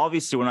ago.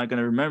 Obviously, we're not going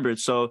to remember it.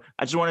 So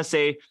I just want to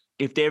say,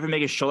 if they ever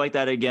make a show like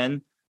that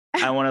again,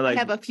 I want to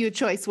have a few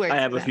choice words. I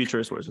have a few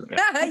choice words.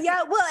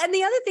 Yeah. Well, and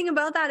the other thing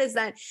about that is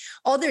that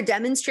all they're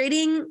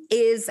demonstrating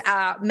is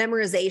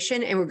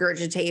memorization and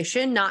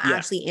regurgitation, not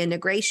actually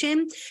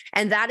integration.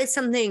 And that is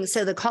something.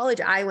 So the college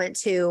I went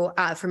to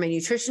for my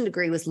nutrition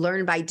degree was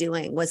learn by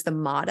doing was the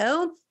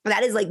motto.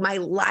 That is like my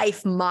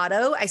life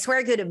motto. I swear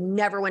I could have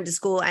never went to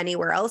school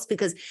anywhere else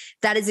because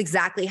that is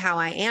exactly how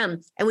I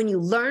am. And when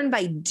you learn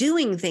by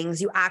doing things,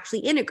 you actually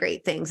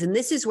integrate things. And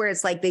this is where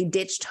it's like they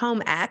ditched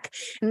home ec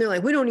and they're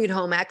like, we don't need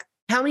home ec.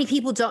 How many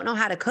people don't know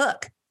how to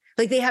cook?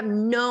 Like they have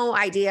no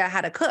idea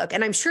how to cook.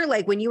 And I'm sure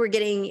like when you were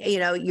getting,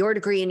 your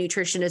degree in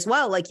nutrition as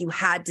well, like you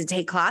had to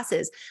take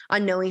classes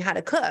on knowing how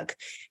to cook.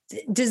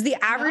 Does the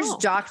average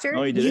doctor?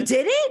 Oh, you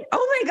did it?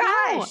 Oh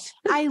my gosh.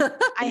 No,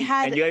 I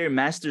had. And you got your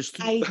master's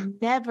too. I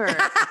never.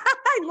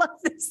 I love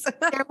this.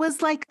 There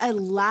was like a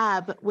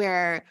lab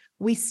where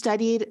we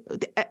studied.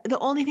 The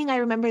only thing I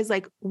remember is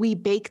like we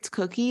baked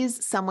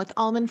cookies, some with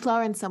almond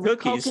flour and some with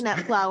coconut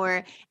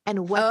flour.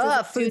 And what does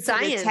it do food to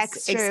science the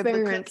texture of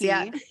the cookie?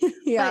 Yeah.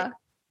 Yeah. But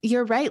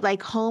you're right.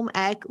 Like home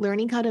ec,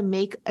 learning how to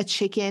make a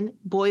chicken,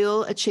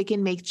 boil a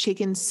chicken, make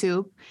chicken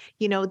soup,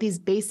 these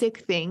basic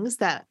things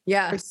that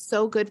are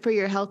so good for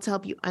your health to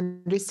help you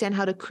understand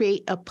how to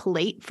create a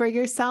plate for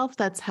yourself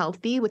that's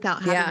healthy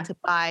without having to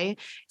buy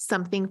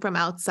something from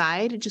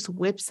outside. Just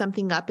whip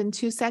something up in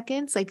 2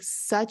 seconds. Like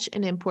such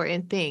an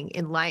important thing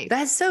in life.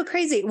 That's so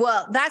crazy.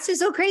 Well, that's just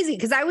so crazy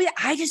because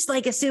I just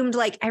like assumed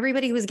like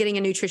everybody was getting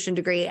a nutrition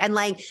degree and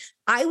like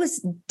I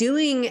was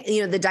doing,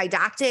 the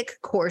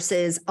didactic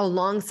courses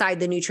alongside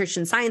the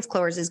nutrition science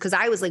courses because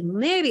I was like,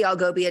 maybe I'll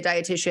go be a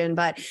dietitian,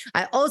 but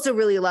I also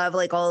really love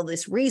like all of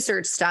this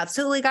research stuff.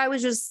 So like I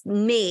was just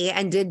me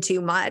and did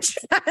too much.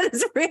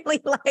 It's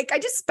really like I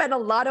just spent a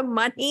lot of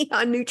money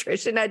on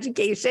nutrition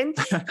education.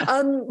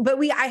 But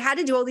I had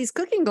to do all these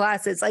cooking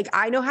classes. Like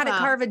I know how to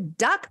carve a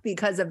duck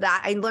because of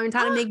that. I learned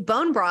how to make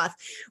bone broth.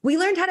 We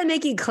learned how to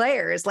make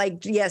eclairs.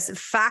 Like, yes,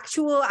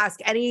 factual. Ask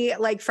any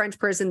like French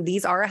person.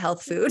 These are a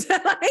health food.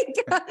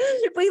 Like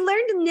we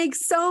learned to make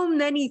so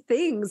many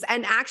things.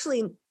 And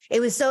actually it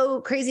was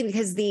so crazy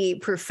because the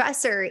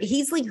professor,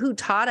 he's like who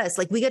taught us,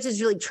 like we got to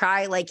really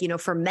try like,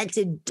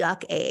 fermented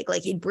duck egg,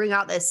 like he'd bring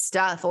out this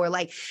stuff or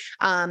like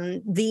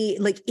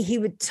he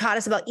would taught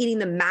us about eating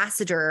the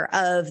masseter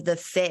of the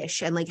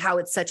fish and like how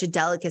it's such a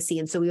delicacy.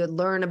 And so we would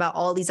learn about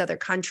all these other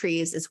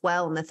countries as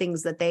well and the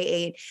things that they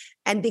ate.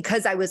 And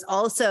because I was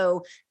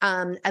also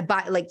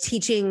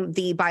teaching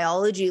the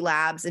biology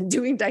labs and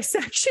doing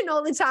dissection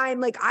all the time,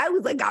 like I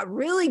was like got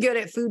really good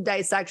at food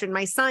dissection.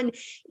 My son,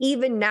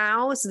 even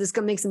now, so this is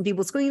gonna make some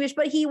people squeamish,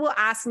 but he will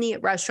ask me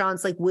at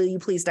restaurants, like, will you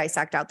please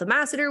dissect out the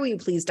masseter? Will you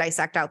please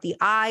dissect out the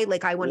eye?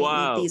 Like I want to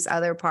eat these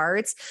other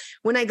parts.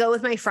 When I go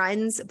with my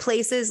friends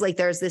places, like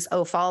there's this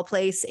Ofal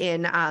place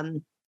in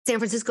San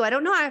Francisco. I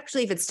don't know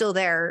actually if it's still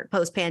there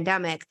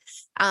post-pandemic,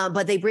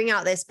 but they bring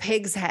out this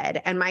pig's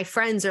head and my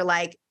friends are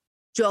like,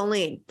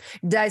 Jolene,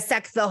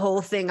 dissect the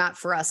whole thing up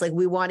for us. Like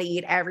we want to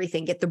eat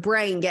everything, get the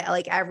brain, get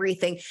like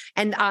everything.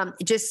 And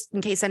just in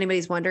case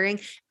anybody's wondering,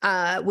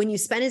 when you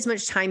spend as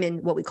much time in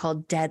what we call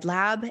dead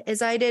lab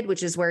as I did,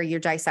 which is where you're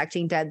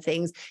dissecting dead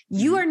things,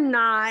 you are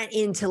not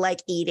into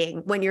like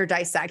eating when you're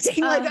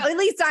dissecting. Like at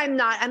least I'm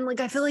not. I'm like,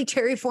 I feel like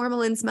cherry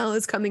formalin smell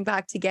is coming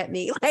back to get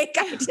me. Like,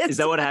 is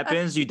that what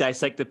happens? You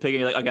dissect the pig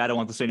and you're like, okay, I don't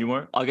want this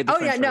anymore. I'll get the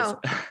French no.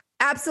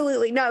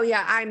 Absolutely. No.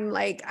 Yeah. I'm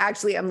like,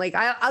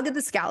 I'll get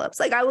the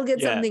scallops. Like I will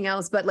get something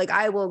else, but like,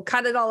 I will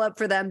cut it all up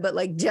for them. But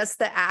like just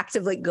the act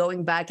of like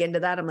going back into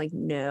that, I'm like,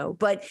 no,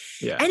 but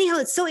anyhow,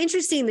 it's so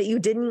interesting that you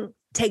didn't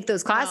take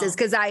those classes.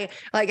 Cause I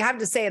like have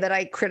to say that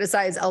I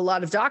criticize a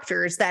lot of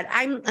doctors that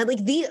I'm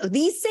like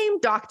these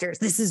same doctors.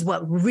 This is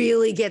what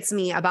really gets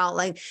me about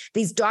like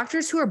these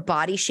doctors who are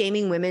body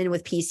shaming women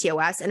with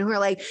PCOS and who are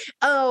like,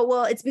 oh,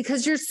 well, it's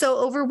because you're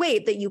so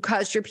overweight that you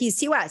caused your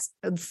PCOS.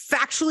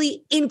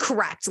 Factually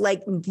incorrect,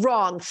 like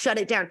wrong, shut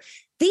it down.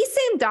 These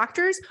same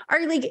doctors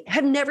are like,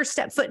 have never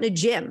stepped foot in a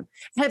gym,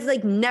 have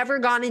like never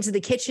gone into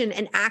the kitchen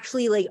and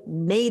actually like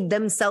made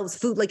themselves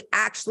food, like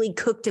actually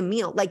cooked a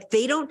meal. Like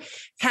they don't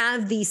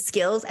have these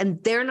skills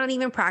and they're not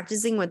even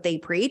practicing what they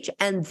preach.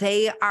 And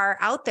they are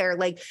out there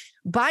like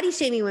body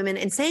shaming women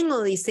and saying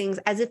all these things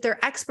as if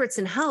they're experts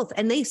in health.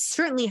 And they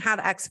certainly have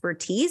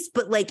expertise,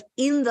 but like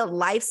in the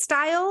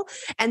lifestyle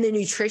and the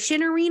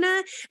nutrition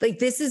arena, like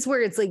this is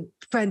where it's like,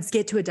 friends,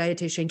 get to a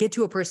dietitian, get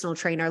to a personal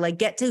trainer, like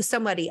get to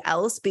somebody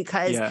else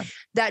because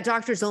that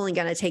doctor's only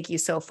going to take you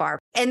so far.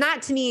 And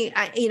that to me,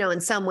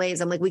 in some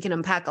ways, I'm like, we can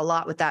unpack a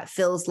lot with that.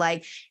 Feels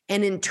like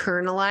an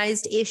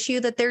internalized issue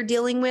that they're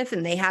dealing with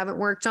and they haven't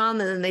worked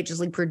on. And then they just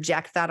like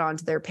project that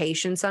onto their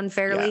patients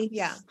unfairly.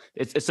 Yeah.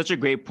 It's such a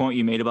great point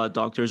you made about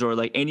doctors or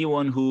like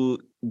anyone who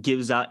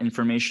gives out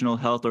informational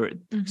health or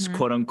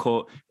quote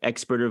unquote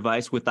expert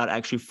advice without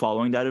actually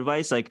following that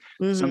advice. Like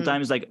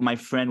sometimes like my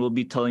friend will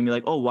be telling me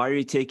like, oh, why are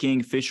you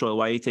taking fish oil?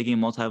 Why are you taking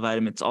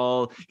multivitamin? It's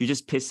all, you're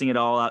just pissing it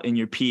all out in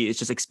your pee. It's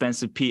just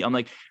expensive pee. I'm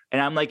like,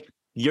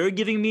 you're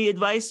giving me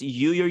advice.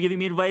 You're giving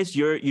me advice.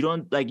 You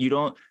don't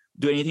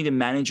do anything to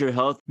manage your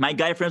health. My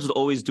guy friends would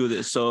always do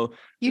this. So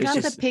you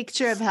have the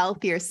picture of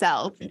health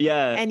yourself.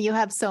 Yeah. And you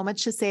have so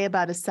much to say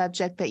about a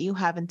subject that you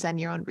haven't done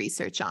your own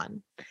research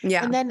on.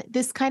 Yeah. And then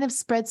this kind of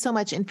spreads so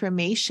much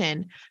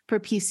information for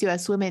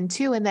PCOS women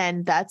too. And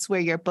then that's where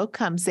your book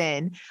comes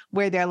in,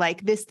 where they're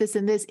like, this,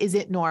 and this, is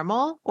it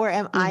normal? Or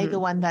am I the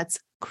one that's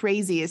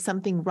crazy? Is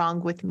something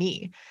wrong with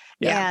me?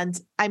 Yeah. And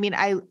I mean,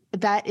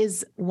 that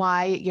is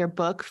why your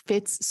book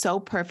fits so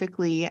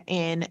perfectly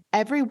in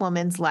every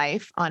woman's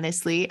life,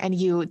 honestly. And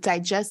you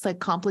digest like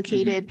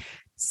complicated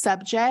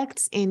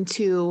subjects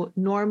into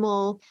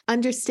normal,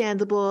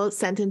 understandable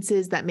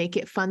sentences that make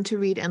it fun to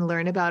read and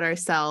learn about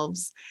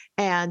ourselves.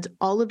 And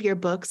all of your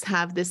books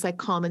have this like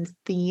common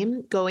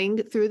theme going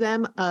through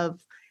them of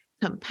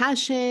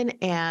compassion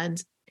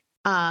and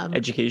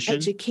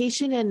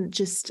education and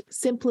just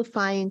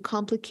simplifying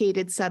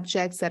complicated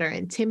subjects that are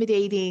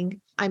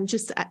intimidating.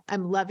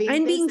 I'm loving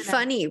and this being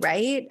funny,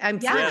 right? I'm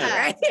funny,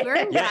 right? We're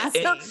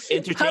investing.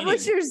 Entertaining.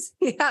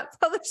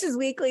 Publishers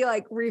Weekly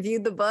like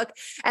reviewed the book,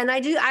 and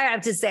I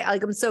have to say,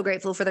 like, I'm so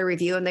grateful for the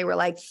review, and they were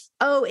like,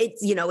 oh,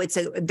 it's, you know, it's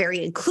a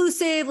very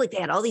inclusive, like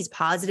they had all these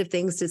positive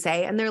things to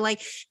say, and they're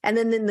like, and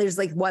then there's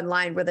like one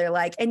line where they're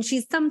like, and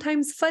she's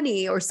sometimes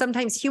funny or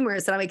sometimes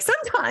humorous, and I'm like,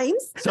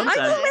 sometimes. I'm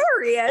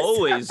hilarious,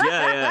 always,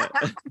 yeah.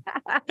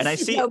 And I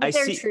see,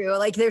 they're true.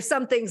 Like, there's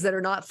some things that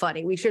are not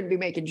funny. We shouldn't be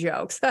making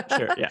jokes.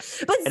 Sure, yeah.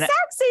 But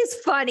sex is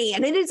funny,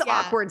 and it is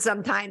awkward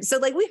sometimes. So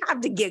like, we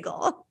have to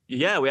giggle.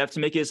 Yeah, we have to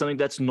make it something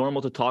that's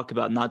normal to talk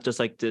about, not just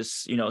like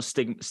this, you know,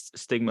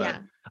 stigma. Yeah.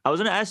 I was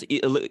going to ask,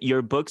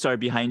 your books are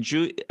behind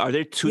you. Are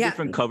there two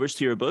different covers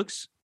to your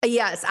books?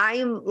 Yes, I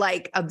am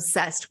like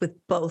obsessed with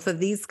both of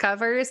these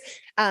covers.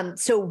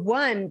 So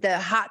one, the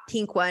hot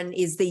pink one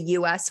is the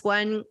US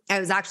one. I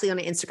was actually on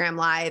an Instagram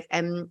live,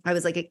 and I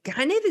was like, it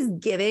kind of is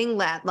giving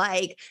that,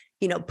 like,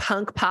 you know,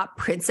 punk pop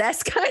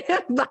princess kind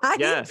of vibe.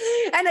 Yeah.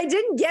 And I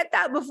didn't get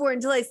that before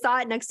until I saw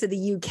it next to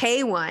the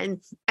UK one.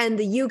 And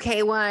the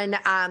UK one,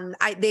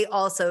 they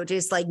also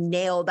just like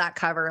nailed that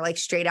cover, like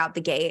straight out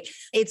the gate.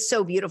 It's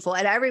so beautiful.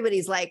 And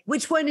everybody's like,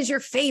 which one is your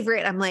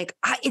favorite? I'm like,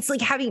 it's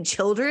like having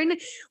children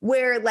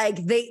where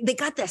like they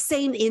got the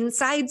same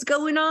insides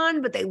going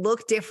on, but they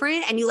look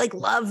different. And you like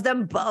love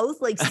them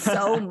both like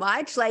so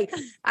much. Like,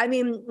 I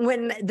mean,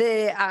 when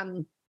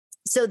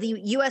so the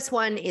US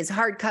one is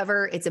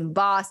hardcover, it's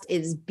embossed,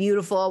 it is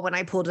beautiful. When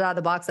I pulled it out of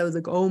the box, I was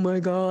like, oh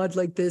my God,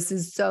 like this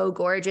is so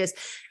gorgeous.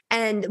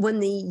 And when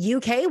the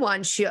UK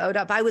one showed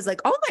up, I was like,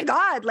 oh my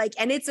God, like,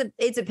 and it's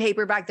a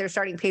paperback. They're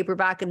starting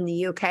paperback in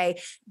the UK.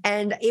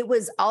 And it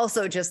was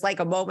also just like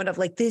a moment of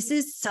like, this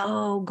is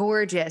so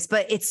gorgeous,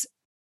 but it's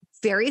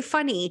very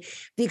funny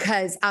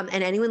because, and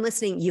anyone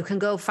listening, you can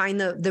go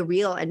find the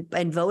reel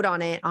and vote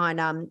on it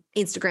on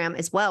Instagram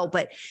as well.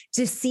 But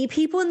to see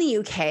people in the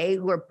UK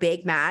who are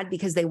big mad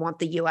because they want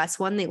the US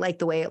one, they like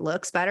the way it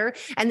looks better.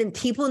 And then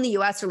people in the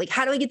US are like,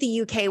 how do I get the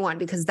UK one?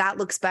 Because that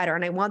looks better.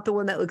 And I want the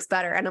one that looks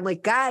better. And I'm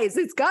like, guys,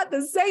 it's got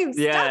the same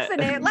stuff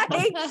in it. Like,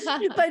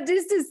 but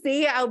just to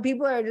see how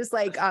people are just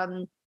like,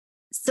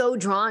 so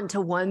drawn to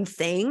one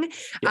thing.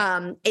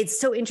 It's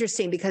so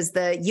interesting because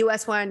the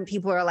US one,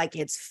 people are like,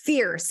 it's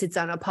fierce, it's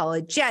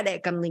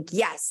unapologetic. I'm like,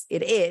 yes,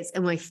 it is.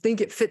 And I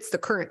think it fits the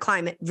current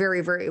climate very,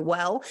 very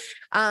well.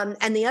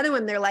 And the other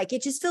one, they're like,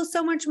 it just feels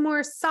so much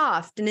more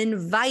soft and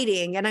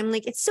inviting. And I'm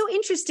like, it's so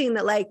interesting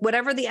that like,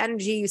 whatever the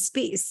energy you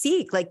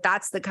seek, like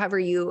that's the cover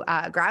you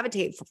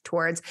gravitate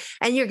towards.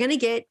 And you're going to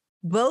get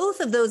both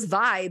of those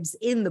vibes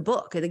in the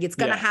book. I think it's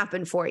going to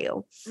happen for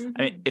you.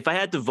 I mean, if I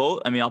had to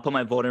vote, I mean, I'll put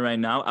my vote in right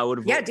now. I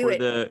would vote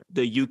for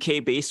the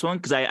UK based one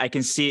because I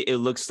can see it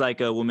looks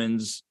like a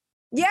woman's.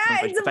 Yeah,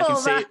 it's a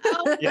vulva.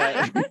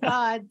 Oh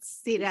God,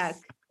 see that.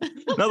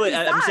 No, but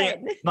I'm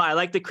saying, no, I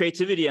like the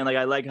creativity and like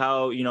I like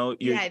how, you know,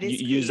 you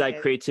use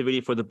that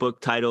creativity for the book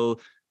title.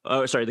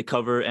 The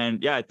cover.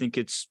 And yeah, I think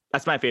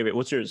that's my favorite.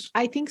 What's yours?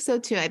 I think so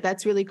too.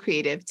 That's really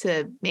creative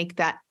to make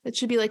that. It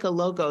should be like a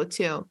logo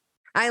too.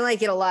 I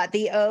like it a lot.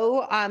 The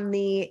O on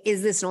the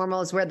 "Is This Normal"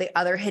 is where the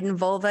other hidden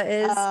vulva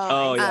is.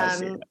 Oh,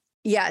 yes.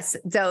 Yes.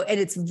 So, and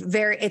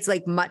it's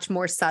like much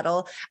more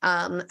subtle.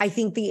 I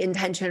think the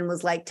intention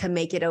was like to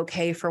make it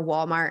okay for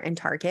Walmart and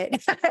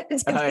Target.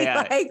 It's not so,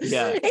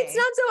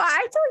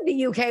 I feel like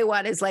the UK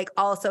one is like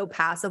also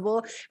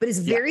passable, but it's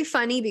very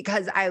funny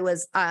because I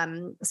was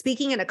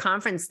speaking at a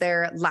conference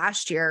there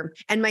last year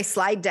and my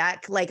slide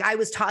deck, like I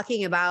was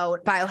talking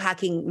about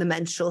biohacking the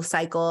menstrual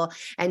cycle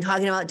and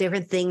talking about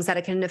different things that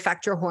it can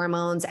affect your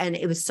hormones. And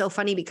it was so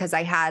funny because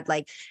I had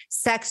like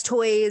sex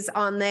toys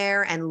on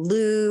there and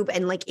lube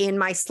and like in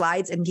my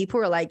slides, and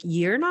people were like,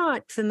 you're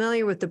not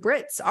familiar with the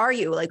Brits, are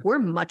you? Like, we're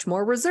much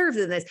more reserved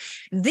than this.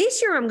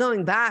 This year I'm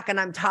going back and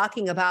I'm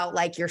talking about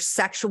like your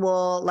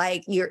sexual,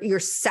 like your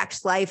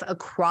sex life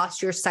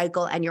across your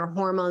cycle and your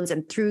hormones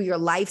and through your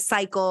life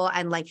cycle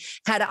and like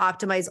how to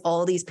optimize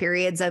all these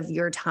periods of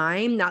your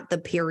time, not the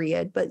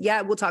period, but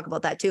yeah, we'll talk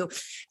about that too.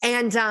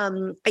 And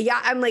I'm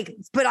like,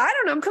 but I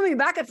don't know, I'm coming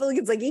back. I feel like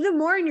it's like even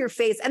more in your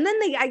face. And then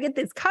I get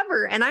this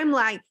cover and I'm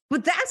like,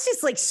 but that's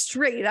just like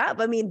straight up.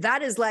 I mean,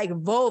 that is like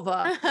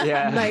vulva,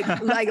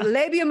 like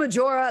labia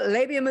majora,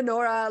 labia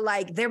minora,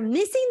 like they're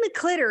missing the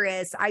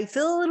clitoris. I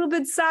feel a little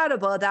bit sad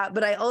about that,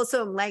 but I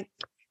also am like,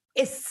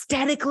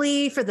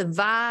 aesthetically for the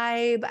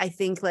vibe, I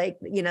think like,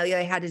 you know,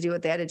 they had to do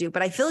what they had to do,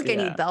 but I feel like I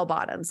need bell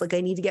bottoms. Like I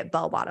need to get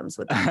bell bottoms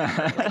with them.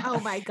 Like, oh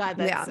my God,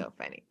 that's so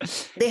funny.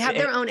 They have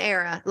their own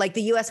era. Like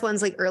the US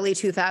one's like early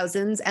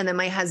 2000s. And then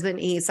my husband,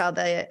 he saw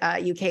the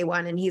UK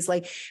one and he's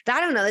like, I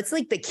don't know. It's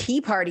like the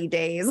key party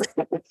days.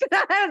 like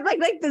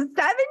the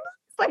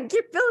 70s, like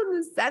you're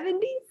feeling the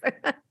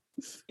 70s.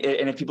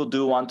 And if people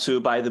do want to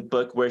buy the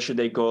book, where should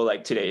they go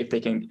like today? If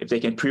they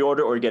can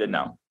pre-order or get it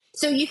now?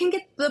 So you can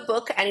get the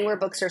book anywhere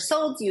books are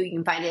sold. You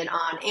can find it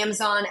on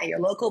Amazon at your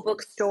local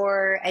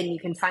bookstore, and you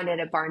can find it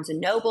at Barnes and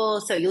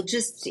Noble. So you'll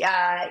just,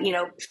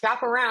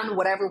 shop around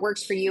whatever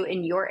works for you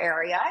in your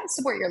area and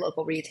support your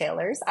local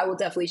retailers. I will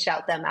definitely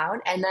shout them out.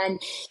 And then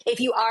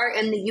if you are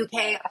in the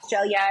UK,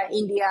 Australia,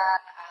 India,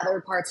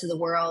 other parts of the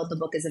world, the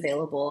book is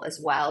available as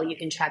well. You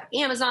can check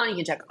Amazon, you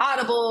can check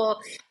Audible.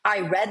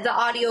 I read the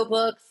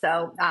audiobook,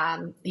 so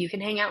you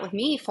can hang out with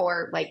me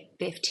for like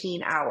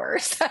 15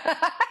 hours.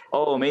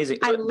 Oh, amazing.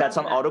 So that's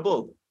on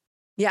Audible.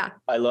 Yeah.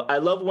 I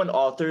love when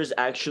authors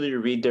actually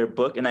read their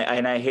book, and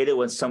I hate it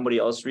when somebody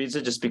else reads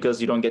it just because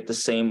you don't get the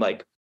same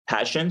like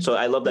passion. So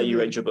I love that you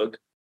read your book.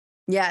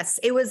 Yes,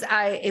 it was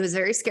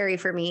very scary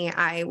for me.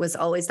 I was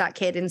always that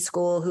kid in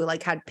school who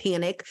like had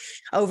panic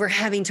over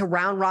having to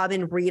round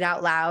robin read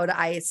out loud.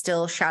 I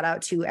still shout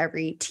out to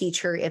every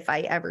teacher. If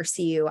I ever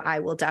see you, I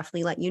will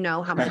definitely let you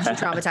know how much you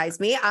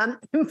traumatized me.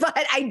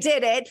 But I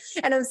did it.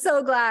 And I'm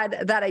so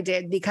glad that I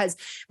did, because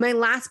my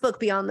last book,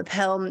 Beyond the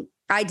Pill,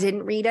 I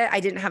didn't read it. I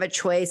didn't have a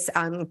choice.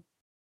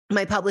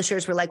 My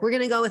publishers were like, we're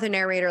going to go with a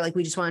narrator. Like,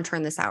 we just want to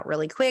turn this out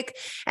really quick.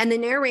 And the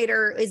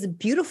narrator is a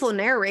beautiful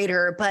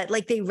narrator, but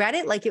like they read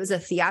it like it was a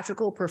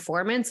theatrical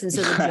performance. And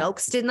so the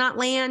jokes did not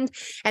land,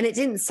 and it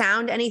didn't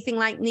sound anything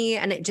like me.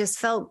 And it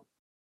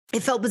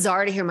felt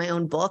bizarre to hear my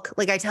own book.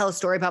 Like, I tell a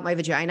story about my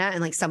vagina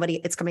and like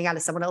it's coming out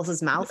of someone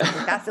else's mouth. And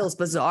like, that feels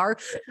bizarre.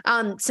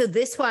 So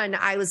this one,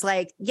 I was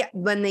like, yeah,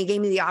 when they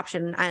gave me the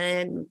option,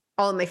 and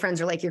all of my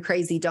friends are like, you're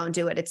crazy, don't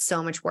do it. It's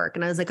so much work.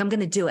 And I was like, I'm going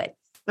to do it.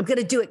 I'm going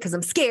to do it because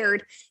I'm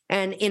scared.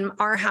 And in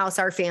our house,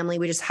 our family,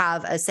 we just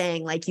have a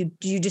saying, like, you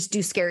just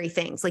do scary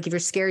things. Like, if you're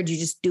scared, you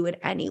just do it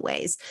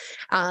anyways.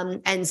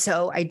 And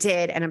so I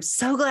did, and I'm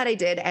so glad I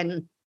did.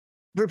 And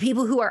for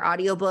people who are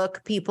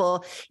audiobook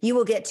people, you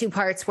will get 2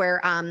 parts where,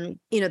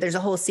 there's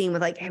a whole scene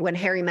with like when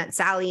Harry met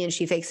Sally and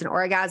she fakes an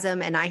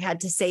orgasm. And I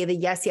had to say the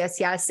yes, yes,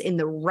 yes in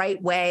the right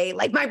way.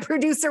 Like, my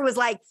producer was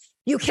like,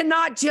 you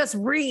cannot just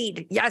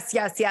read yes,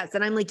 yes, yes.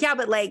 And I'm like, yeah,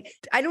 but like,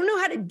 I don't know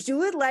how to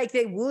do it like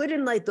they would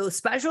in like those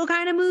special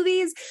kind of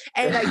movies.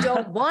 And I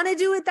don't want to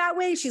do it that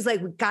way. She's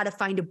like, we got to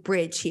find a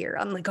bridge here.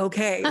 I'm like,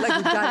 okay.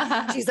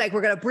 Like, she's like,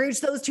 we're going to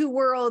bridge those 2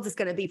 worlds. It's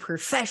going to be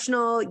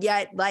professional,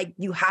 yet like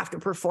you have to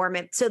perform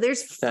it. So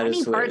there's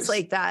funny parts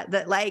like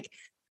that like,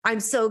 I'm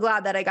so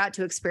glad that I got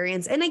to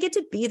experience, and I get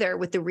to be there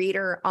with the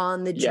reader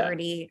on the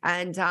journey.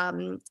 And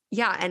and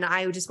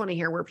I just want to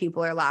hear where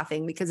people are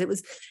laughing, because it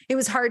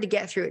was hard to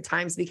get through at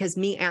times, because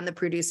me and the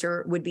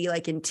producer would be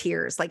like in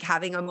tears, like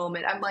having a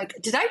moment. I'm like,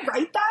 did I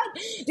write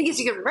that? Because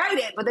you can write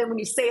it, but then when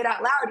you say it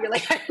out loud, you're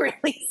like, I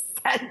really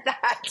said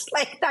that.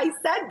 Like, I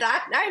said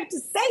that, and I have to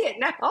say it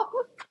now.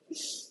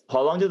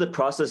 How long did the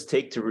process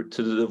take to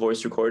do the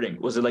voice recording?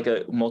 Was it like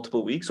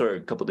multiple weeks or a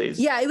couple of days?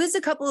 Yeah, it was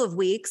a couple of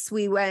weeks.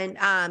 We went,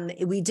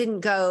 we didn't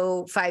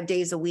go 5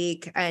 days a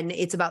week, and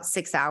it's about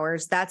 6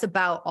 hours. That's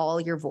about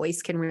all your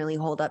voice can really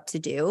hold up to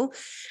do.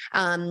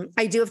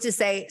 I do have to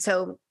say,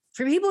 so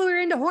for people who are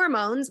into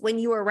hormones, when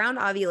you are around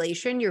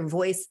ovulation, your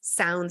voice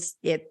sounds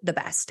the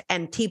best.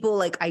 And people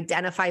like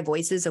identify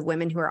voices of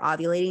women who are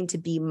ovulating to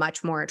be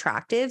much more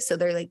attractive. So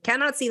they're like,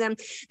 cannot see them.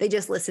 They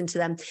just listen to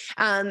them.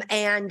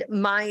 And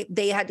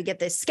they had to get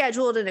this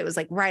scheduled, and it was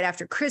like right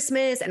after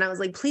Christmas. And I was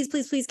like, please,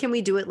 please, please, can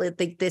we do it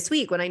like this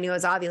week, when I knew I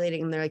was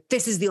ovulating? And they're like,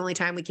 this is the only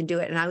time we can do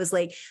it. And I was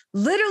like,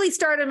 literally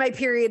started my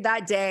period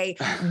that day.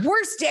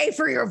 Worst day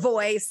for your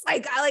voice.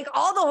 Like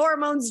all the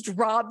hormones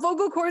drop.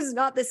 Vocal cords is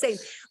not the same.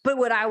 But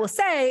what I will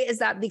say is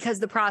that because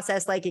the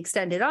process like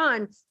extended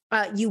on,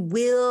 you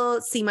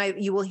will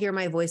hear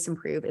my voice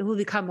improve. It will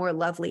become more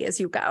lovely as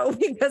you go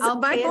because I'll of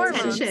my pay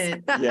hormones.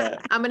 attention. Yeah.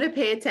 I'm going to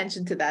pay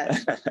attention to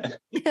that.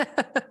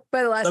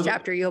 By the last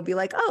chapter, you'll be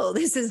like, oh,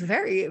 this is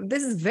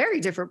very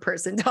different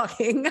person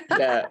talking.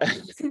 Yeah.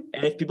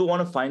 And if people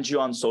want to find you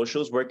on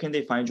socials, where can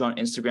they find you on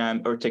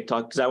Instagram or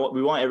TikTok? Because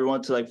we want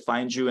everyone to like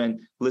find you and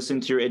listen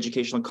to your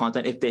educational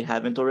content if they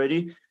haven't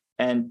already,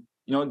 and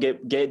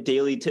get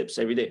daily tips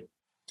every day.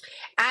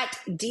 At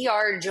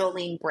Dr.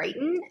 Jolene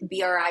Brighten,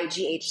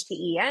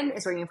 Brighten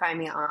is where you can find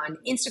me on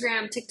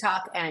Instagram,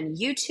 TikTok, and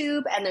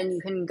YouTube. And then you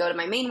can go to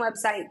my main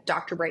website,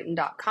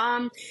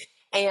 drbrighten.com.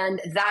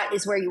 And that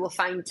is where you will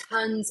find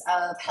tons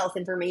of health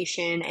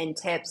information and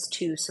tips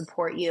to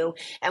support you.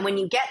 And when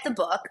you get the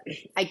book,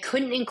 I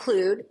couldn't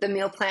include the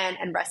meal plan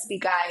and recipe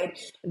guide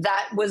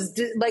that was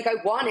like I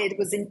wanted,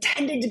 was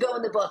intended to go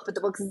in the book, but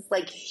the book is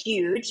like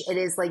huge. It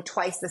is like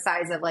twice the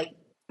size of like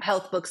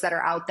health books that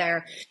are out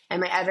there. And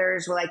my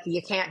editors were like,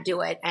 you can't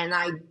do it. And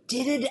I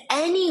did it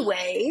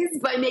anyways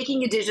by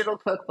making a digital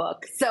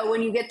cookbook. So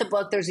when you get the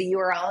book, there's a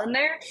URL in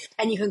there,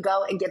 and you can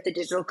go and get the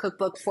digital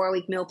cookbook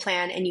 4-week meal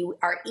plan, and you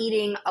are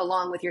eating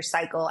along with your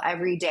cycle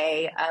every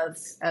day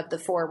of the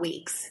 4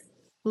 weeks.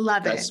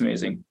 Love it. That's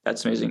amazing.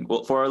 That's amazing.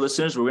 Well, for our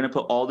listeners, we're going to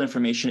put all the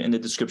information in the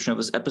description of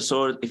this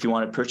episode. If you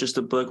want to purchase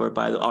the book or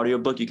buy the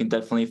audiobook, you can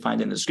definitely find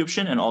it in the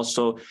description. And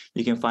also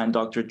you can find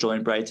Dr.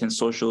 Jolene Brighten's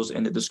socials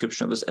in the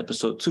description of this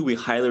episode too. We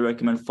highly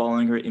recommend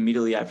following her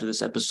immediately after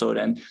this episode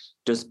and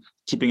just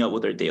keeping up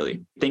with her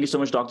daily. Thank you so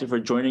much, Doctor, for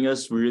joining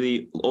us. We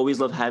really always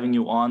love having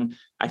you on.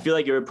 I feel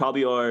like you're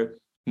probably our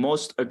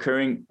most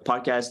occurring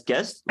podcast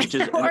guest, which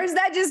is or is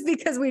that just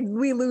because we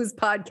lose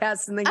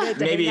podcasts and then get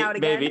to hang out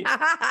again? Maybe.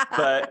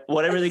 But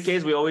whatever the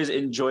case, we always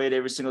enjoy it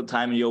every single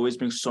time, and you always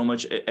bring so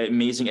much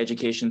amazing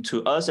education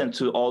to us and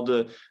to all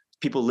the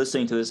people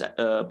listening to this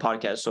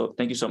podcast. So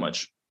thank you so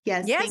much.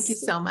 Yes. Thank you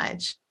so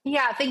much.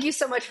 Yeah, thank you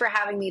so much for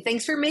having me.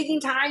 Thanks for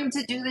making time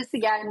to do this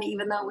again,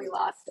 even though we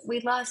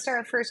lost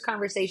our first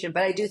conversation.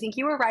 But I do think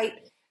you were right.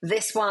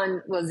 This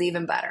one was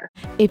even better.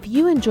 If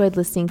you enjoyed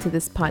listening to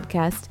this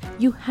podcast,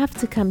 you have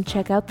to come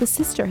check out The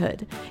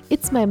Sisterhood.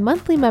 It's my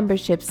monthly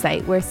membership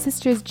site where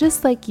sisters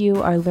just like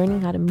you are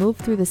learning how to move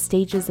through the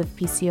stages of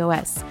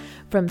PCOS.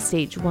 From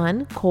stage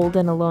 1, cold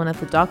and alone at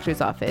the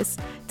doctor's office,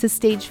 to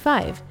stage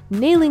 5,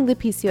 nailing the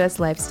PCOS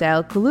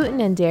lifestyle,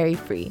 gluten and dairy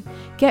free.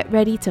 Get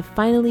ready to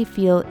finally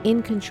feel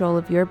in control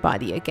of your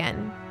body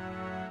again.